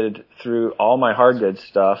liquidated through all my hard goods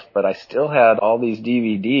stuff, but I still had all these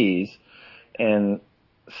DVDs. And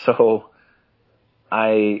so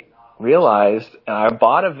I realized, and I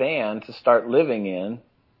bought a van to start living in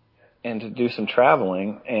and to do some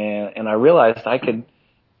traveling. And I realized I did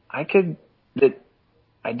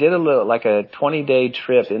a little, like a 20-day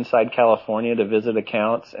trip inside California to visit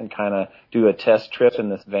accounts and kind of do a test trip in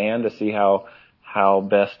this van to see how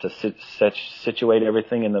best to situate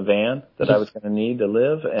everything in the van that I was going to need to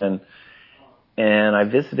live. And I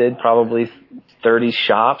visited probably 30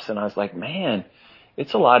 shops, and I was like, man,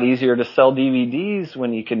 it's a lot easier to sell DVDs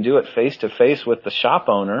when you can do it face to face with the shop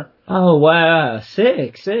owner. Oh, wow.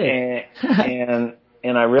 Sick.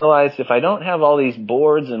 And I realized if I don't have all these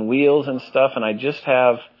boards and wheels and stuff, and I just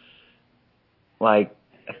have like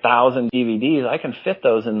 1,000 DVDs, I can fit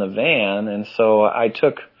those in the van. And so I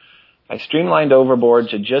streamlined Overboard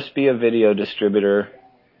to just be a video distributor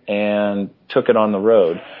and took it on the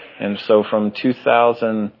road. And so from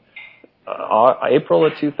April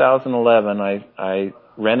of 2011, I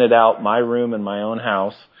rented out my room in my own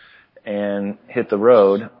house and hit the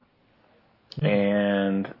road.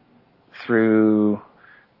 And through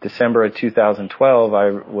December of 2012, I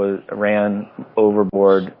ran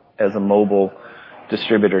Overboard as a mobile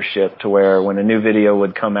distributorship, to where when a new video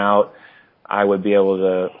would come out, I would be able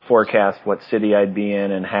to forecast what city I'd be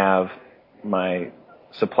in and have my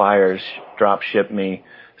suppliers drop ship me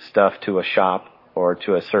stuff to a shop or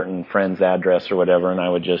to a certain friend's address or whatever, and I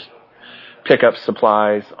would just pick up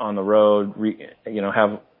supplies on the road,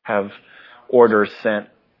 have orders sent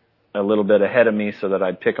a little bit ahead of me so that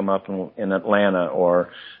I'd pick them up in Atlanta or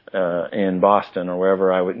in Boston or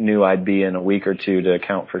wherever I knew I'd be in a week or two to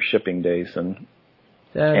account for shipping days. It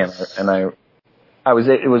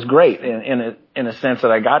was great in a sense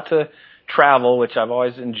that I got to travel, which I've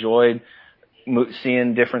always enjoyed,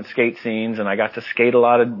 seeing different skate scenes, and I got to skate a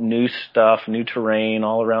lot of new stuff, new terrain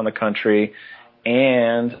all around the country.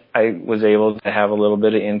 and I was able to have a little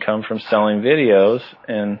bit of income from selling videos,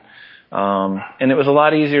 and it was a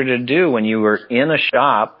lot easier to do when you were in a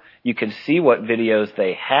shop. You could see what videos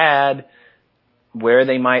they had, where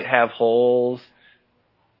they might have holes.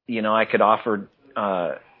 You know, I could offer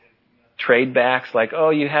trade backs, like, oh,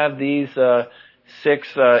 you have these 6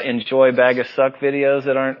 Enjoy Bag of Suck videos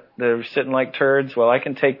they're sitting like turds. Well, I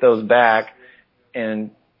can take those back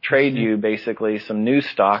and trade you basically some new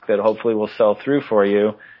stock that hopefully will sell through for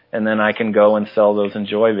you, and then I can go and sell those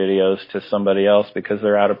Enjoy videos to somebody else because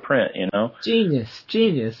they're out of print, you know? Genius.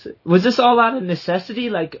 Was this all out of necessity,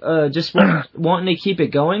 like just wanting to keep it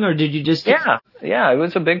going, or did you just... Yeah, it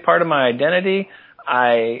was a big part of my identity.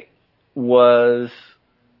 I wanted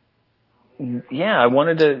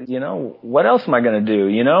to, you know, what else am I going to do,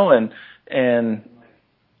 you know? And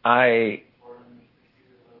I,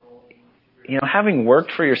 you know, having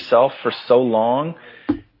worked for yourself for so long,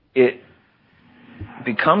 it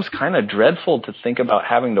becomes kind of dreadful to think about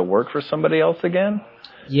having to work for somebody else again.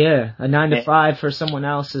 Yeah, a 9 to 5 for someone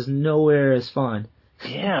else is nowhere as fun.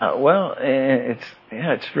 Yeah, well,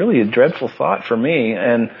 it's really a dreadful thought for me,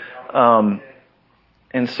 and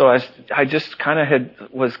so I just kind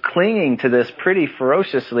of was clinging to this pretty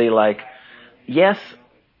ferociously, like, yes,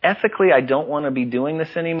 ethically I don't want to be doing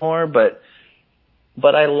this anymore, but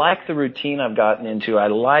I like the routine I've gotten into. I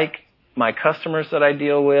like my customers that I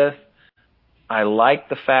deal with. I like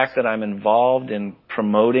the fact that I'm involved in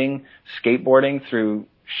promoting skateboarding through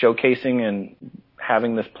showcasing and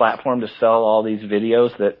having this platform to sell all these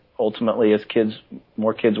videos that ultimately, as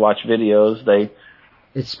more kids watch videos, they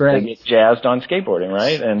get jazzed on skateboarding,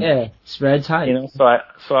 right? And yeah, spreads high. You know,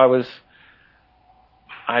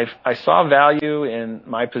 I saw value in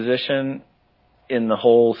my position in the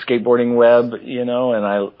whole skateboarding web, you know,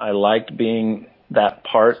 and I liked being that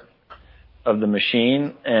part of the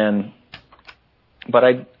machine, but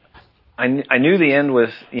I knew the end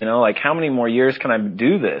was, you know, like, how many more years can I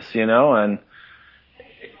do this, you know, and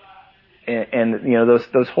you know,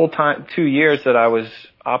 those whole 2 years that I was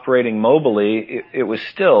operating mobily, it was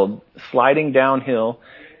still sliding downhill.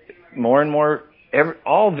 More and more,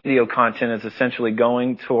 all video content is essentially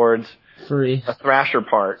going towards free, a Thrasher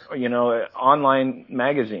part, you know, online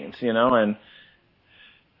magazines, you know, and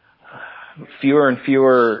fewer and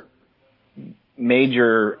fewer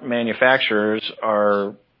major manufacturers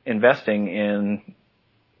are investing in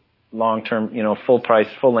long-term, you know,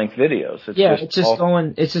 full-length videos. It's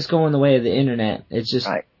just going the way of the internet. It's just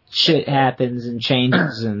right. Shit happens and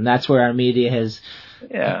changes, and that's where our media has.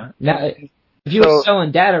 Yeah. Now, if you were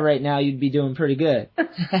selling data right now, you'd be doing pretty good.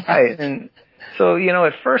 Right. And so, you know,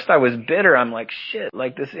 at first I was bitter. I'm like, shit,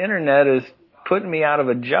 like, this internet is putting me out of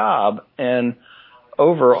a job, and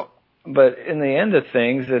but in the end of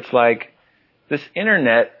things, it's like, this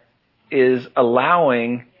internet is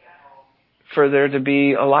allowing for there to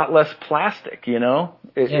be a lot less plastic, you know?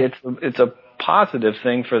 It's a positive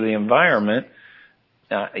thing for the environment.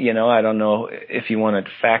 You know, I don't know if you want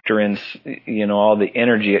to factor in, you know, all the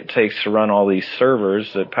energy it takes to run all these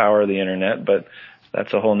servers that power the internet, but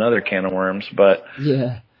that's a whole nother can of worms. But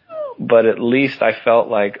at least I felt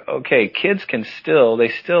like, okay, kids they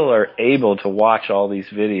still are able to watch all these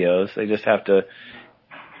videos. They just have to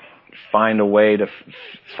find a way to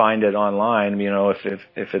find it online, you know, if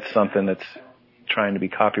it's something that's trying to be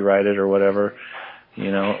copyrighted or whatever,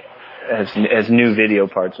 you know, as new video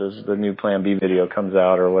parts, as the new Plan B video comes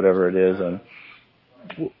out or whatever it is. And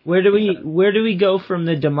where do we go from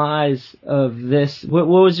the demise of this? What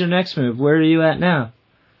was your next move? Where are you at now?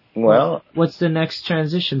 Well, what's the next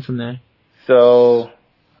transition from there? So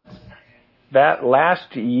that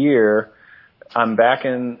last year, I'm back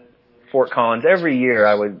in Fort Collins. Every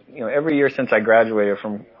year since I graduated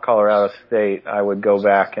from Colorado State, I would go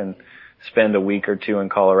back and spend a week or two in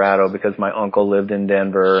Colorado because my uncle lived in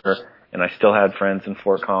Denver and I still had friends in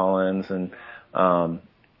Fort Collins, and I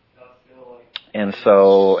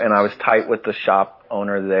was tight with the shop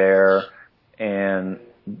owner there, and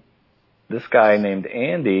this guy named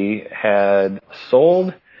Andy had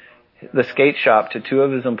sold the skate shop to 2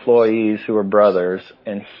 of his employees who were brothers,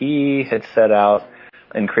 and he had set out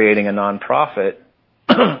in creating a nonprofit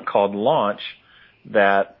called Launch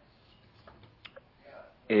that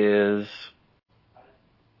is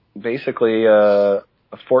basically a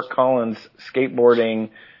Fort Collins skateboarding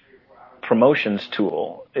promotions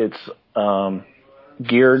tool. It's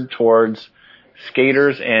geared towards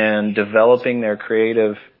skaters and developing their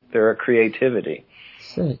creativity.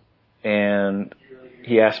 Sick. And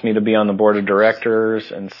he asked me to be on the board of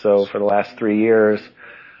directors, and so for the last 3 years,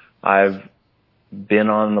 I've been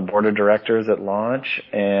on the board of directors at Launch,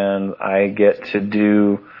 and I get to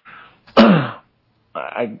do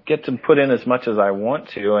I get to put in as much as I want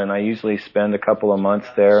to, and I usually spend a couple of months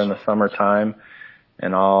there in the summertime.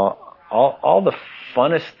 And all the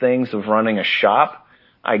funnest things of running a shop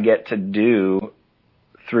I get to do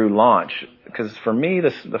through launch. Because for me,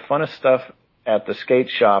 the funnest stuff at the skate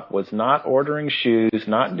shop was not ordering shoes,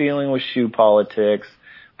 not dealing with shoe politics,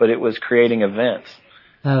 but it was creating events.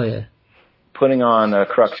 Oh yeah. Putting on a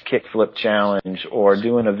Crux Kickflip Challenge, or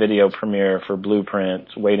doing a video premiere for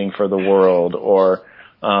Blueprints, Waiting for the World, or,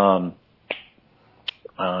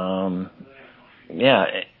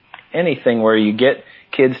 anything where you get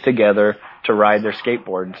kids together to ride their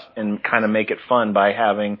skateboards and kind of make it fun by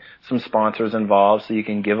having some sponsors involved, so you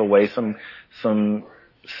can give away some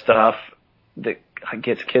stuff that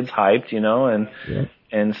gets kids hyped,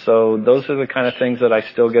 and so those are the kind of things that I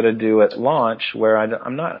still get to do at launch, where I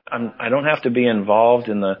don't have to be involved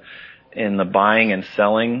in the buying and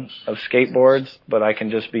selling of skateboards, but I can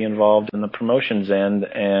just be involved in the promotions end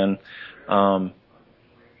and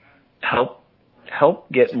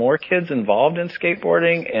help get more kids involved in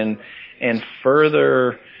skateboarding and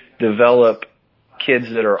further develop kids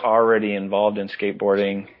that are already involved in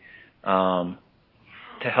skateboarding,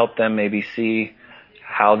 to help them maybe see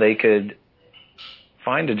how they could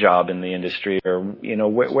find a job in the industry, or,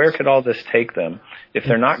 where could all this take them? If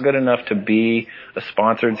they're not good enough to be a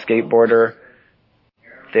sponsored skateboarder,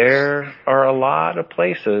 there are a lot of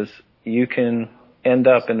places you can end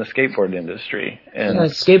up in the skateboard industry. And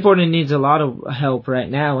skateboarding needs a lot of help right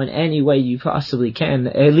now in any way you possibly can.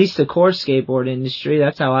 At least the core skateboard industry,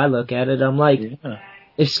 that's how I look at it. I'm like,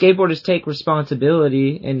 if skateboarders take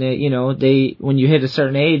responsibility and they when you hit a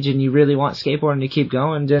certain age and you really want skateboarding to keep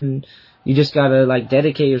going, then you just gotta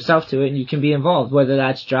dedicate yourself to it, and you can be involved, whether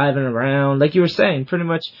that's driving around. Like you were saying, pretty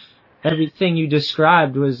much everything you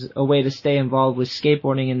described was a way to stay involved with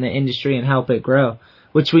skateboarding in the industry and help it grow,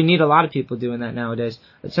 which we need a lot of people doing that nowadays.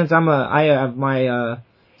 But since I have my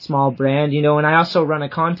small brand, and I also run a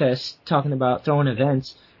contest talking about throwing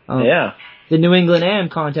events. The New England Am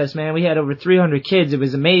contest, man, we had over 300 kids. It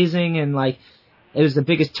was amazing, and it was the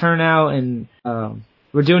biggest turnout, and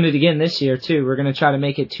we're doing it again this year too. We're going to try to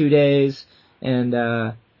make it 2 days and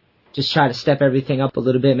just try to step everything up a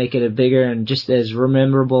little bit, make it a bigger and just as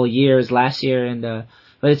memorable year as last year. And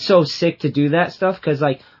but it's so sick to do that stuff, because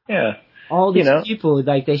all these people,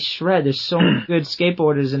 they shred. There's so many good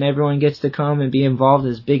skateboarders, and everyone gets to come and be involved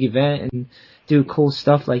in this big event and do cool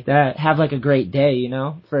stuff like that. Have a great day,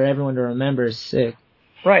 for everyone to remember. Is sick.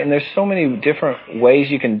 Right, and there's so many different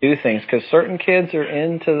ways you can do things, because certain kids are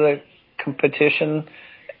into the competition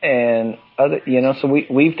and other, so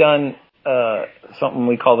we've done something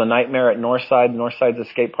we call the Nightmare at Northside. Northside's a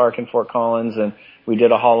skate park in Fort Collins, and we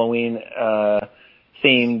did a Halloween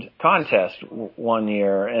themed contest one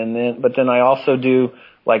year, but then I also do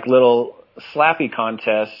little slappy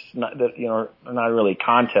contests, not really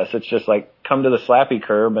contests. It's just come to the slappy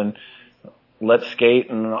curb and let's skate,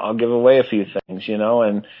 and I'll give away a few things,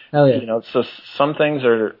 and, so some things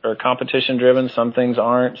are competition driven, some things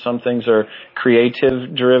aren't, some things are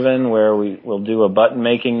creative driven, where we'll do a button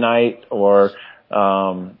making night, or,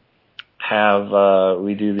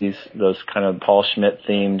 we do those kind of Paul Schmidt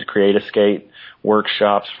themed Create a Skate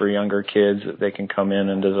workshops for younger kids that they can come in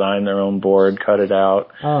and design their own board, cut it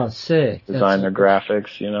out. Oh, sick. Design their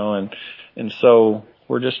graphics, and so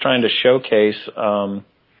we're just trying to showcase,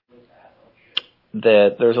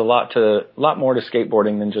 that there's a lot more to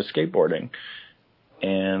skateboarding than just skateboarding.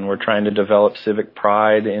 And we're trying to develop civic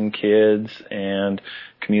pride in kids and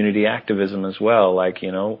community activism as well.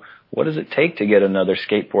 What does it take to get another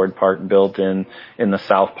skateboard park built in the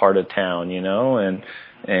south part of town,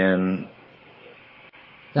 and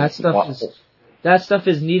that stuff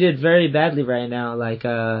is needed very badly right now.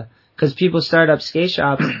 Cause people start up skate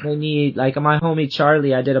shops, they need, my homie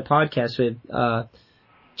Charlie, I did a podcast with,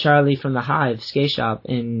 Charlie from the Hive skate shop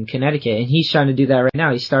in Connecticut, and he's trying to do that right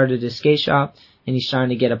now. He started a skate shop, and he's trying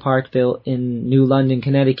to get a park built in New London,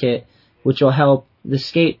 Connecticut, which will help the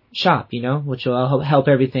skate shop, which will help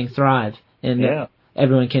everything thrive, and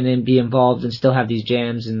everyone can then be involved and still have these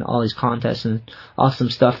jams and all these contests and awesome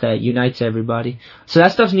stuff that unites everybody. So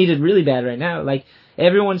that stuff's needed really bad right now.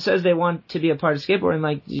 Everyone says they want to be a part of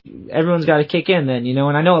skateboarding, everyone's got to kick in then,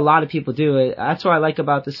 and I know a lot of people do it. That's what I like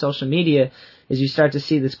about the social media, is you start to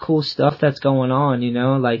see this cool stuff that's going on,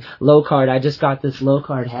 Low Card. I just got this Low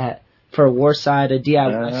Card hat for Warside, a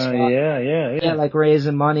DIY spot. Yeah,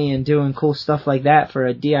 raising money and doing cool stuff like that for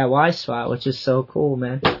a DIY spot, which is so cool,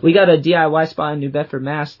 man. We got a DIY spot in New Bedford,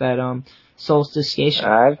 Mass that Solstice Station?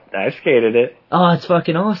 I skated it. Oh, it's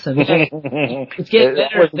fucking awesome. It's getting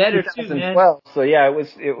better and better too, man. So yeah, it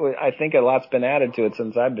was. I think a lot's been added to it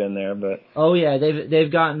since I've been there, but. Oh yeah,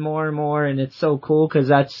 they've gotten more and more, and it's so cool because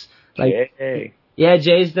that's like. Jay. Yeah,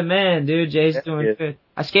 Jay's the man, dude. Jay's doing good.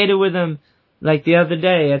 I skated with him like the other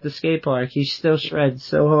day at the skate park. He still shreds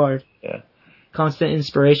so hard. Yeah. Constant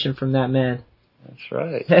inspiration from that man. That's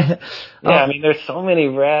right. Yeah, I mean, there's so many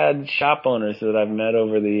rad shop owners that I've met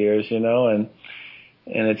over the years, you know, and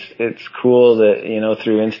it's cool that, you know,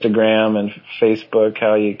 through Instagram and Facebook,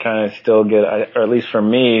 how you kind of still get, or at least for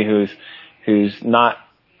me, who's not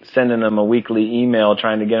sending them a weekly email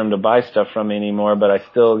trying to get them to buy stuff from me anymore, but I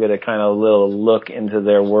still get a kind of little look into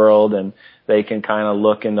their world, and they can kind of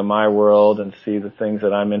look into my world and see the things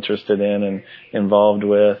that I'm interested in and involved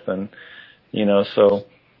with, and, you know, so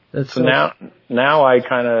now I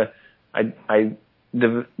kind of, I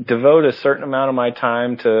devote a certain amount of my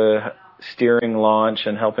time to steering launch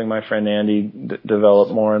and helping my friend Andy develop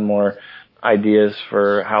more and more ideas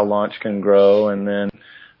for how launch can grow. And then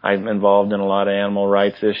I'm involved in a lot of animal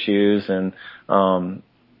rights issues and, kind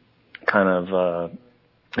of,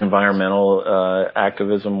 environmental,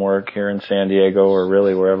 activism work here in San Diego or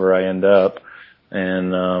really wherever I end up.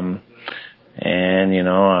 And you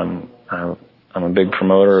know, I'm a big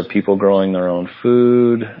promoter of people growing their own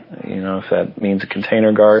food, you know, if that means a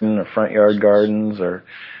container garden or front yard gardens or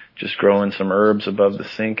just growing some herbs above the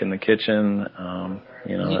sink in the kitchen.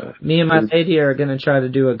 You know, me and my lady are going to try to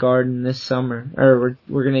do a garden this summer, or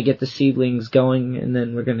we're going to get the seedlings going and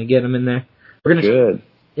then we're going to get them in there. We're going to. Good.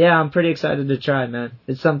 Yeah, I'm pretty excited to try, man.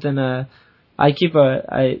 It's something, I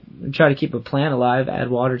try to keep a plant alive, add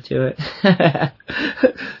water to it.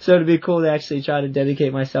 So it'd be cool to actually try to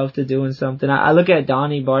dedicate myself to doing something. I look at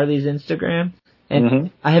Donnie Barley's Instagram, and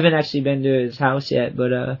I haven't actually been to his house yet,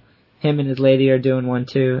 but him and his lady are doing one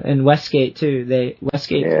too, and Westgate too.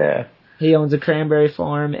 Yeah. He owns a cranberry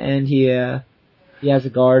farm, and he has a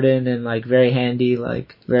garden, and like very handy,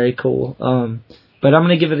 like very cool. But I'm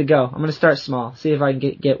gonna give it a go. I'm gonna start small, see if I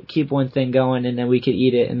can keep one thing going, and then we could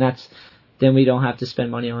eat it, and then we don't have to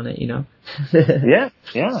spend money on it, you know? Yeah.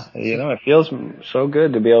 You know, it feels so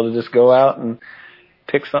good to be able to just go out and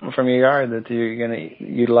pick something from your yard that you're going to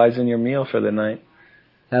utilize in your meal for the night.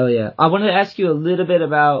 Hell yeah. I wanted to ask you a little bit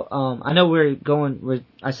about, I know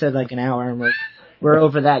I said like an hour, and we're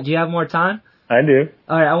over that. Do you have more time? I do.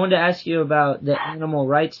 Alright, I wanted to ask you about the animal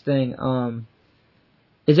rights thing.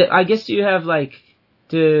 I guess do you have like,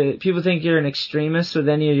 do people think you're an extremist with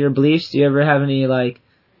any of your beliefs? Do you ever have any like,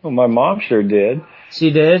 well, my mom sure did. She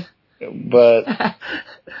did? But,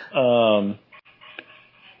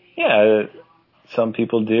 yeah, some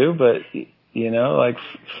people do, but, you know, like,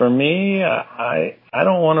 for me, I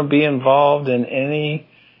don't want to be involved in any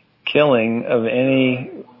killing of any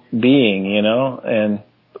being, you know, and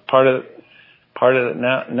part of it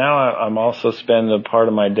now I'm also spend a part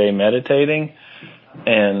of my day meditating,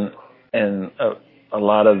 and a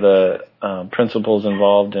lot of the, principles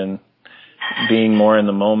involved in being more in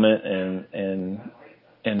the moment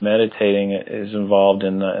and meditating is involved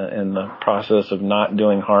in the process of not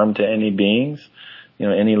doing harm to any beings, you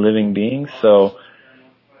know, any living beings. So,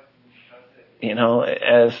 you know,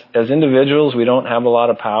 as individuals, we don't have a lot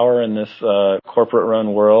of power in this corporate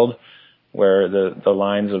run world where the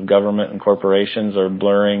lines of government and corporations are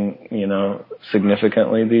blurring, you know,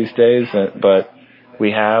 significantly these days. But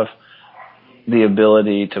we have the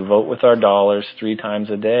ability to vote with our dollars 3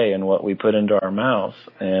 times a day and what we put into our mouths.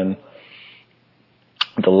 And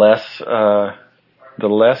the less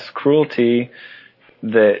cruelty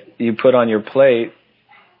that you put on your plate,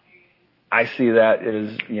 I see that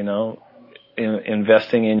as, you know,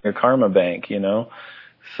 investing in your karma bank, you know?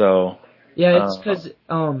 So. Yeah, it's cause,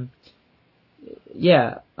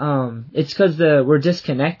 it's cause we're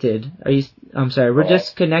disconnected. We're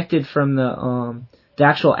disconnected from the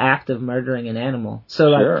actual act of murdering an animal. So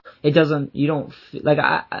like,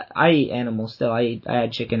 I eat animals still. I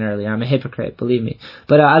had chicken earlier. I'm a hypocrite, believe me.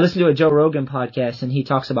 But I listen to a Joe Rogan podcast, and he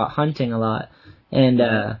talks about hunting a lot.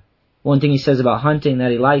 And one thing he says about hunting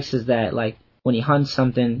that he likes is that like when he hunts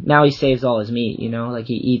something, now he saves all his meat, you know, like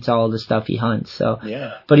he eats all the stuff he hunts. So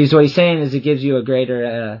yeah. But what he's saying is it gives you a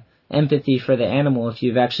greater empathy for the animal if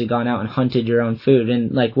you've actually gone out and hunted your own food.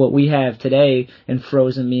 And like what we have today in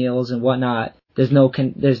frozen meals and whatnot, there's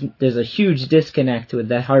a huge disconnect with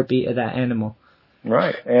the heartbeat of that animal.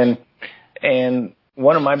 Right. And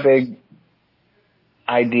one of my big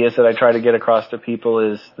ideas that I try to get across to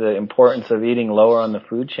people is the importance of eating lower on the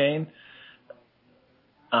food chain.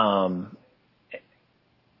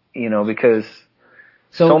 You know, because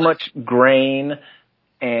so much grain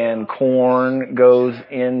and corn goes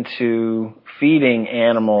into feeding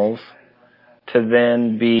animals to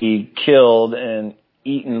then be killed and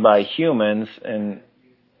eaten by humans, and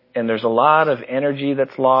there's a lot of energy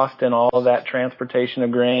that's lost in all of that transportation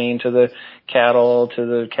of grain to the cattle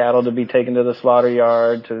to be taken to the slaughter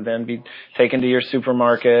yard, to then be taken to your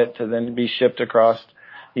supermarket, to then be shipped across,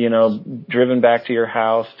 driven back to your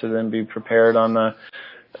house, to then be prepared on the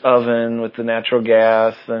oven with the natural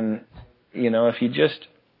gas. And,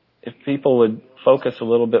 if people would focus a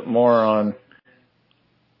little bit more on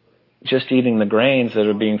just eating the grains that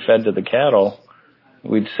are being fed to the cattle,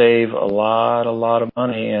 we'd save a lot of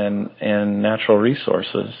money and natural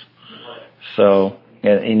resources. So,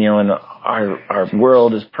 and our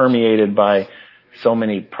world is permeated by so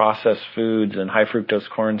many processed foods and high fructose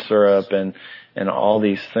corn syrup and all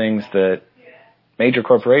these things that major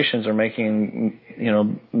corporations are making,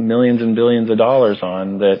 millions and billions of dollars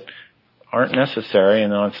on, that aren't necessary,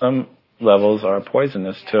 and on some levels are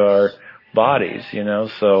poisonous to our bodies,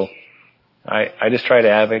 So I just try to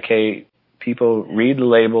advocate people read the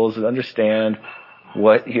labels and understand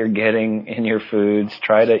what you're getting in your foods.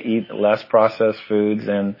 Try to eat less processed foods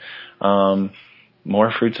and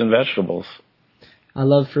more fruits and vegetables. I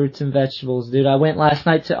love fruits and vegetables, dude. I went last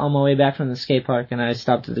night on my way back from the skate park, and I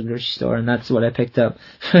stopped at the grocery store, and that's what I picked up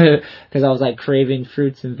because I was craving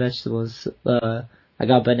fruits and vegetables. I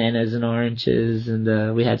got bananas and oranges,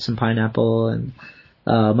 and we had some pineapple, and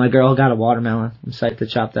my girl got a watermelon. I'm psyched to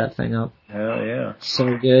chop that thing up. Hell yeah.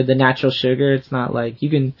 So good. The natural sugar, it's not I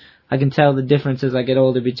can tell the difference as I get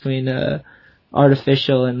older between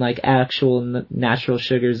artificial and actual natural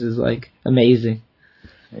sugars is amazing.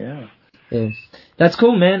 Yeah. Yeah. That's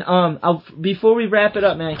cool, man. Before we wrap it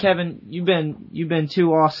up, man, Kevin, you've been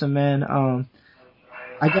too awesome, man.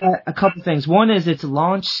 I got a couple things. One is it's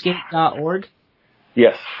launchskate.org.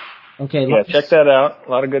 Yes. Okay. Yeah, check that out. A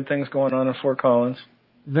lot of good things going on in Fort Collins.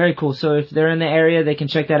 Very cool. So if they're in the area, they can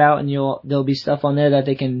check that out, and there'll be stuff on there that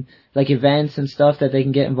they can, events and stuff that they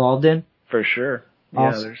can get involved in. For sure.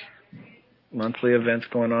 Awesome. Yeah, there's monthly events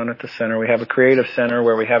going on at the center. We have a creative center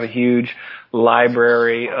where we have a huge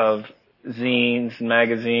library of zines,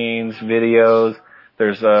 magazines, videos.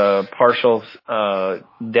 There's a partial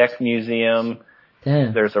deck museum.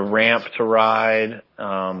 Damn. There's a ramp to ride,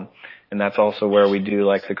 and that's also where we do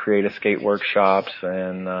the creative skate workshops,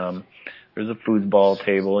 and there's a foosball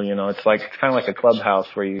table. It's kind of like a clubhouse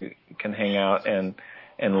where you can hang out and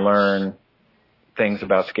learn things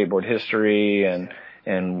about skateboard history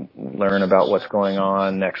and learn about what's going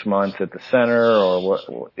on next month at the center, or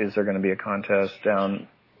what is there going to be a contest down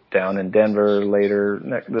in Denver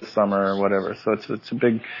later this summer or whatever. So it's a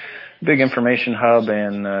big information hub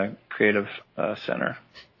and creative center.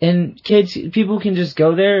 And people can just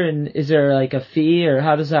go there, and is there a fee, or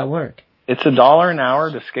how does that work? It's $1 an hour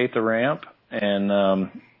to skate the ramp, and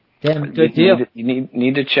damn, good deal. You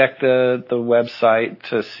need to check the website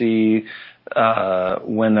to see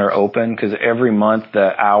when they're open, because every month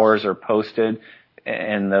the hours are posted,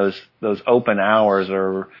 and those open hours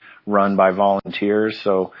are run by volunteers.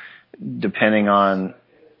 So depending on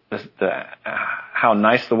how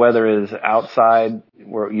nice the weather is outside,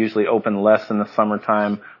 we're usually open less in the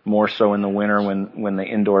summertime, more so in the winter when the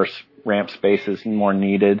indoor ramp space is more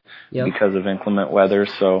needed because of inclement weather.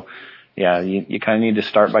 So yeah, you kind of need to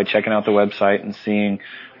start by checking out the website and seeing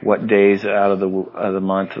what days out of the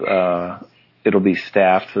month it'll be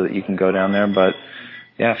staffed so that you can go down there. But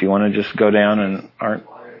yeah, if you want to just go down and aren't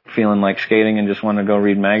feeling like skating and just want to go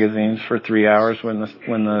read magazines for 3 hours when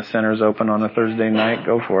the center's open on a Thursday night,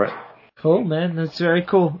 go for it. Cool, man. That's very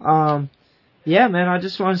cool. Yeah, man, I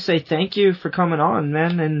just want to say thank you for coming on,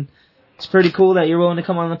 man. And it's pretty cool that you're willing to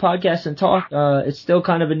come on the podcast and talk. It's still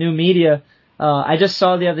kind of a new media. I just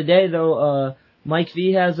saw the other day, though, Mike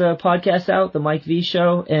V has a podcast out, The Mike V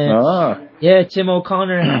Show. And yeah, Tim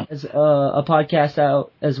O'Connor has a podcast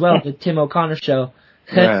out as well, The Tim O'Connor Show.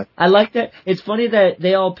 Right. I like that. It's funny that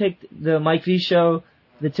they all picked the Mike V Show,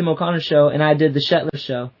 the Tim O'Connor Show, and I did the Shetler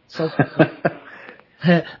Show. So,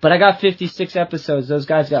 but I got 56 episodes. Those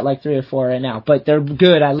guys got 3 or 4 right now. But they're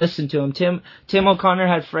good. I listened to them. Tim O'Connor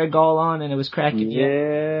had Fred Gall on, and it was cracking me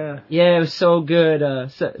up. Yeah, it was so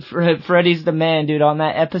good. Freddie's the man, dude, on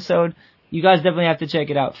that episode. You guys definitely have to check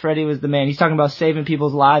it out. Freddie was the man. He's talking about saving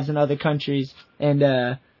people's lives in other countries.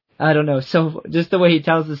 And, I don't know. So just the way he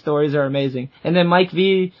tells the stories are amazing. And then Mike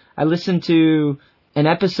V, I listened to an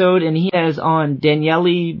episode, and he has on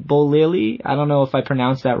Daniele Bolelli. I don't know if I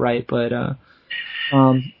pronounced that right, but a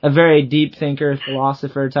very deep thinker,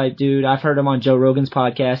 philosopher type dude. I've heard him on Joe Rogan's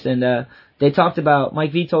podcast, and they talked about,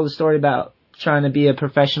 Mike V told a story about trying to be a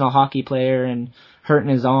professional hockey player and hurting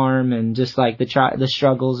his arm and just like the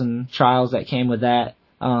struggles and trials that came with that.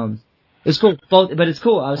 It's cool, but it's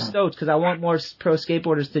cool. I was stoked because I want more pro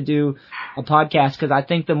skateboarders to do a podcast because I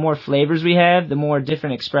think the more flavors we have, the more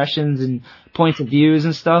different expressions and points of views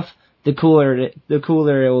and stuff, the cooler it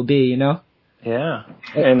will be, you know? Yeah.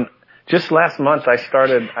 And just last month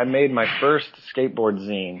I made my first skateboard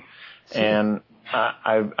zine, and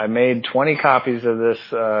I made 20 copies of this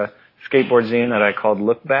skateboard zine that I called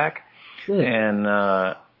Look Back. Good.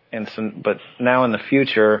 But now in the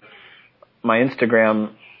future, my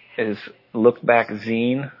Instagram is Look Back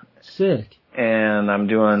Zine. Sick. And I'm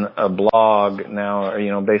doing a blog now,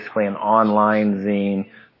 or, basically an online zine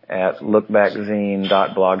at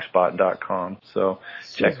lookbackzine.blogspot.com. So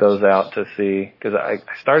check those out to see, because I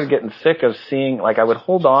started getting sick of seeing, like, I would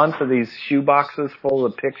hold on to these shoe boxes full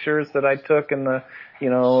of pictures that I took in the,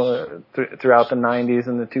 throughout the 90s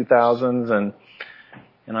and the 2000s, and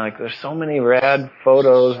like, there's so many rad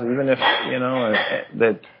photos, even if,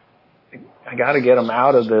 that I got to get them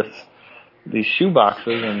out of these shoe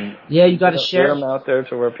boxes and you got to share them out there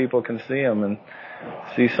to where people can see them and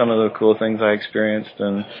see some of the cool things I experienced.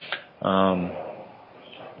 And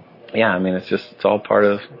it's all part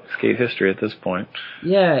of skate history at this point.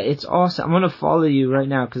 Yeah, it's awesome. I'm gonna follow you right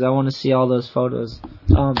now because I want to see all those photos.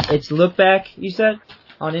 It's Look Back, you said,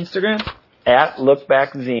 on Instagram. At Look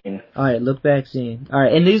Back Zine. All right, Look Back Zine. All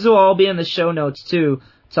right, and these will all be in the show notes too.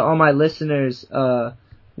 To all my listeners,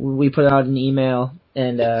 we put out an email,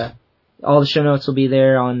 and all the show notes will be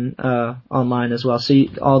there on online as well. So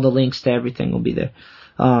all the links to everything will be there.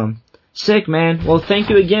 Sick, man. Well, thank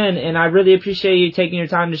you again, and I really appreciate you taking your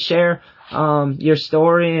time to share your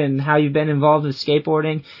story and how you've been involved with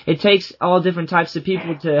skateboarding. It takes all different types of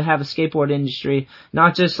people to have a skateboard industry,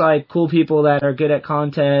 not just like cool people that are good at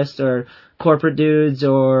contests or corporate dudes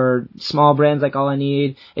or small brands like All I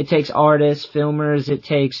Need. It takes artists, filmers, it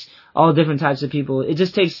takes all different types of people. It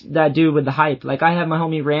just takes that dude with the hype. Like, I have my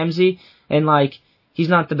homie Ramsey, and like, he's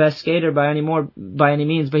not the best skater by any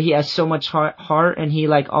means, but he has so much heart, and he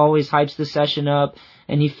like always hypes the session up,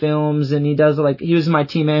 and he films, and he does, like, he was my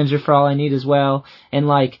team manager for All I Need as well, and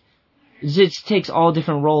like, it just takes all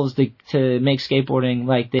different roles to make skateboarding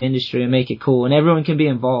like the industry and make it cool, and everyone can be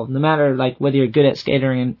involved, no matter like whether you're good at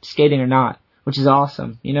skating or not, which is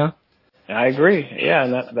awesome, I agree. Yeah,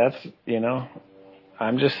 and that's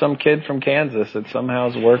I'm just some kid from Kansas that somehow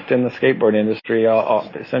has worked in the skateboard industry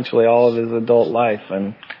essentially all of his adult life.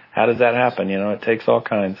 And how does that happen? It takes all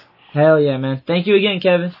kinds. Hell yeah, man. Thank you again,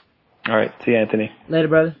 Kevin. All right. See you, Anthony. Later,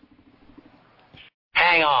 brother.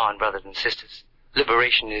 Hang on, brothers and sisters.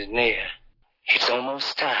 Liberation is near. It's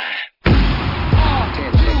almost time.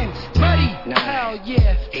 10 seconds. Ready? 9, Hell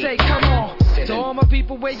yeah. 8, Say, come on. 7, To all my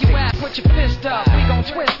people where you at, put your fist up. We gon'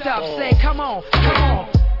 twist up. Say, come on.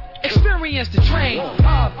 Experience the train.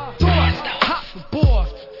 Up, thoughts, hop aboard.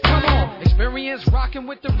 Come on. Experience rocking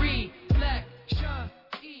with the reed.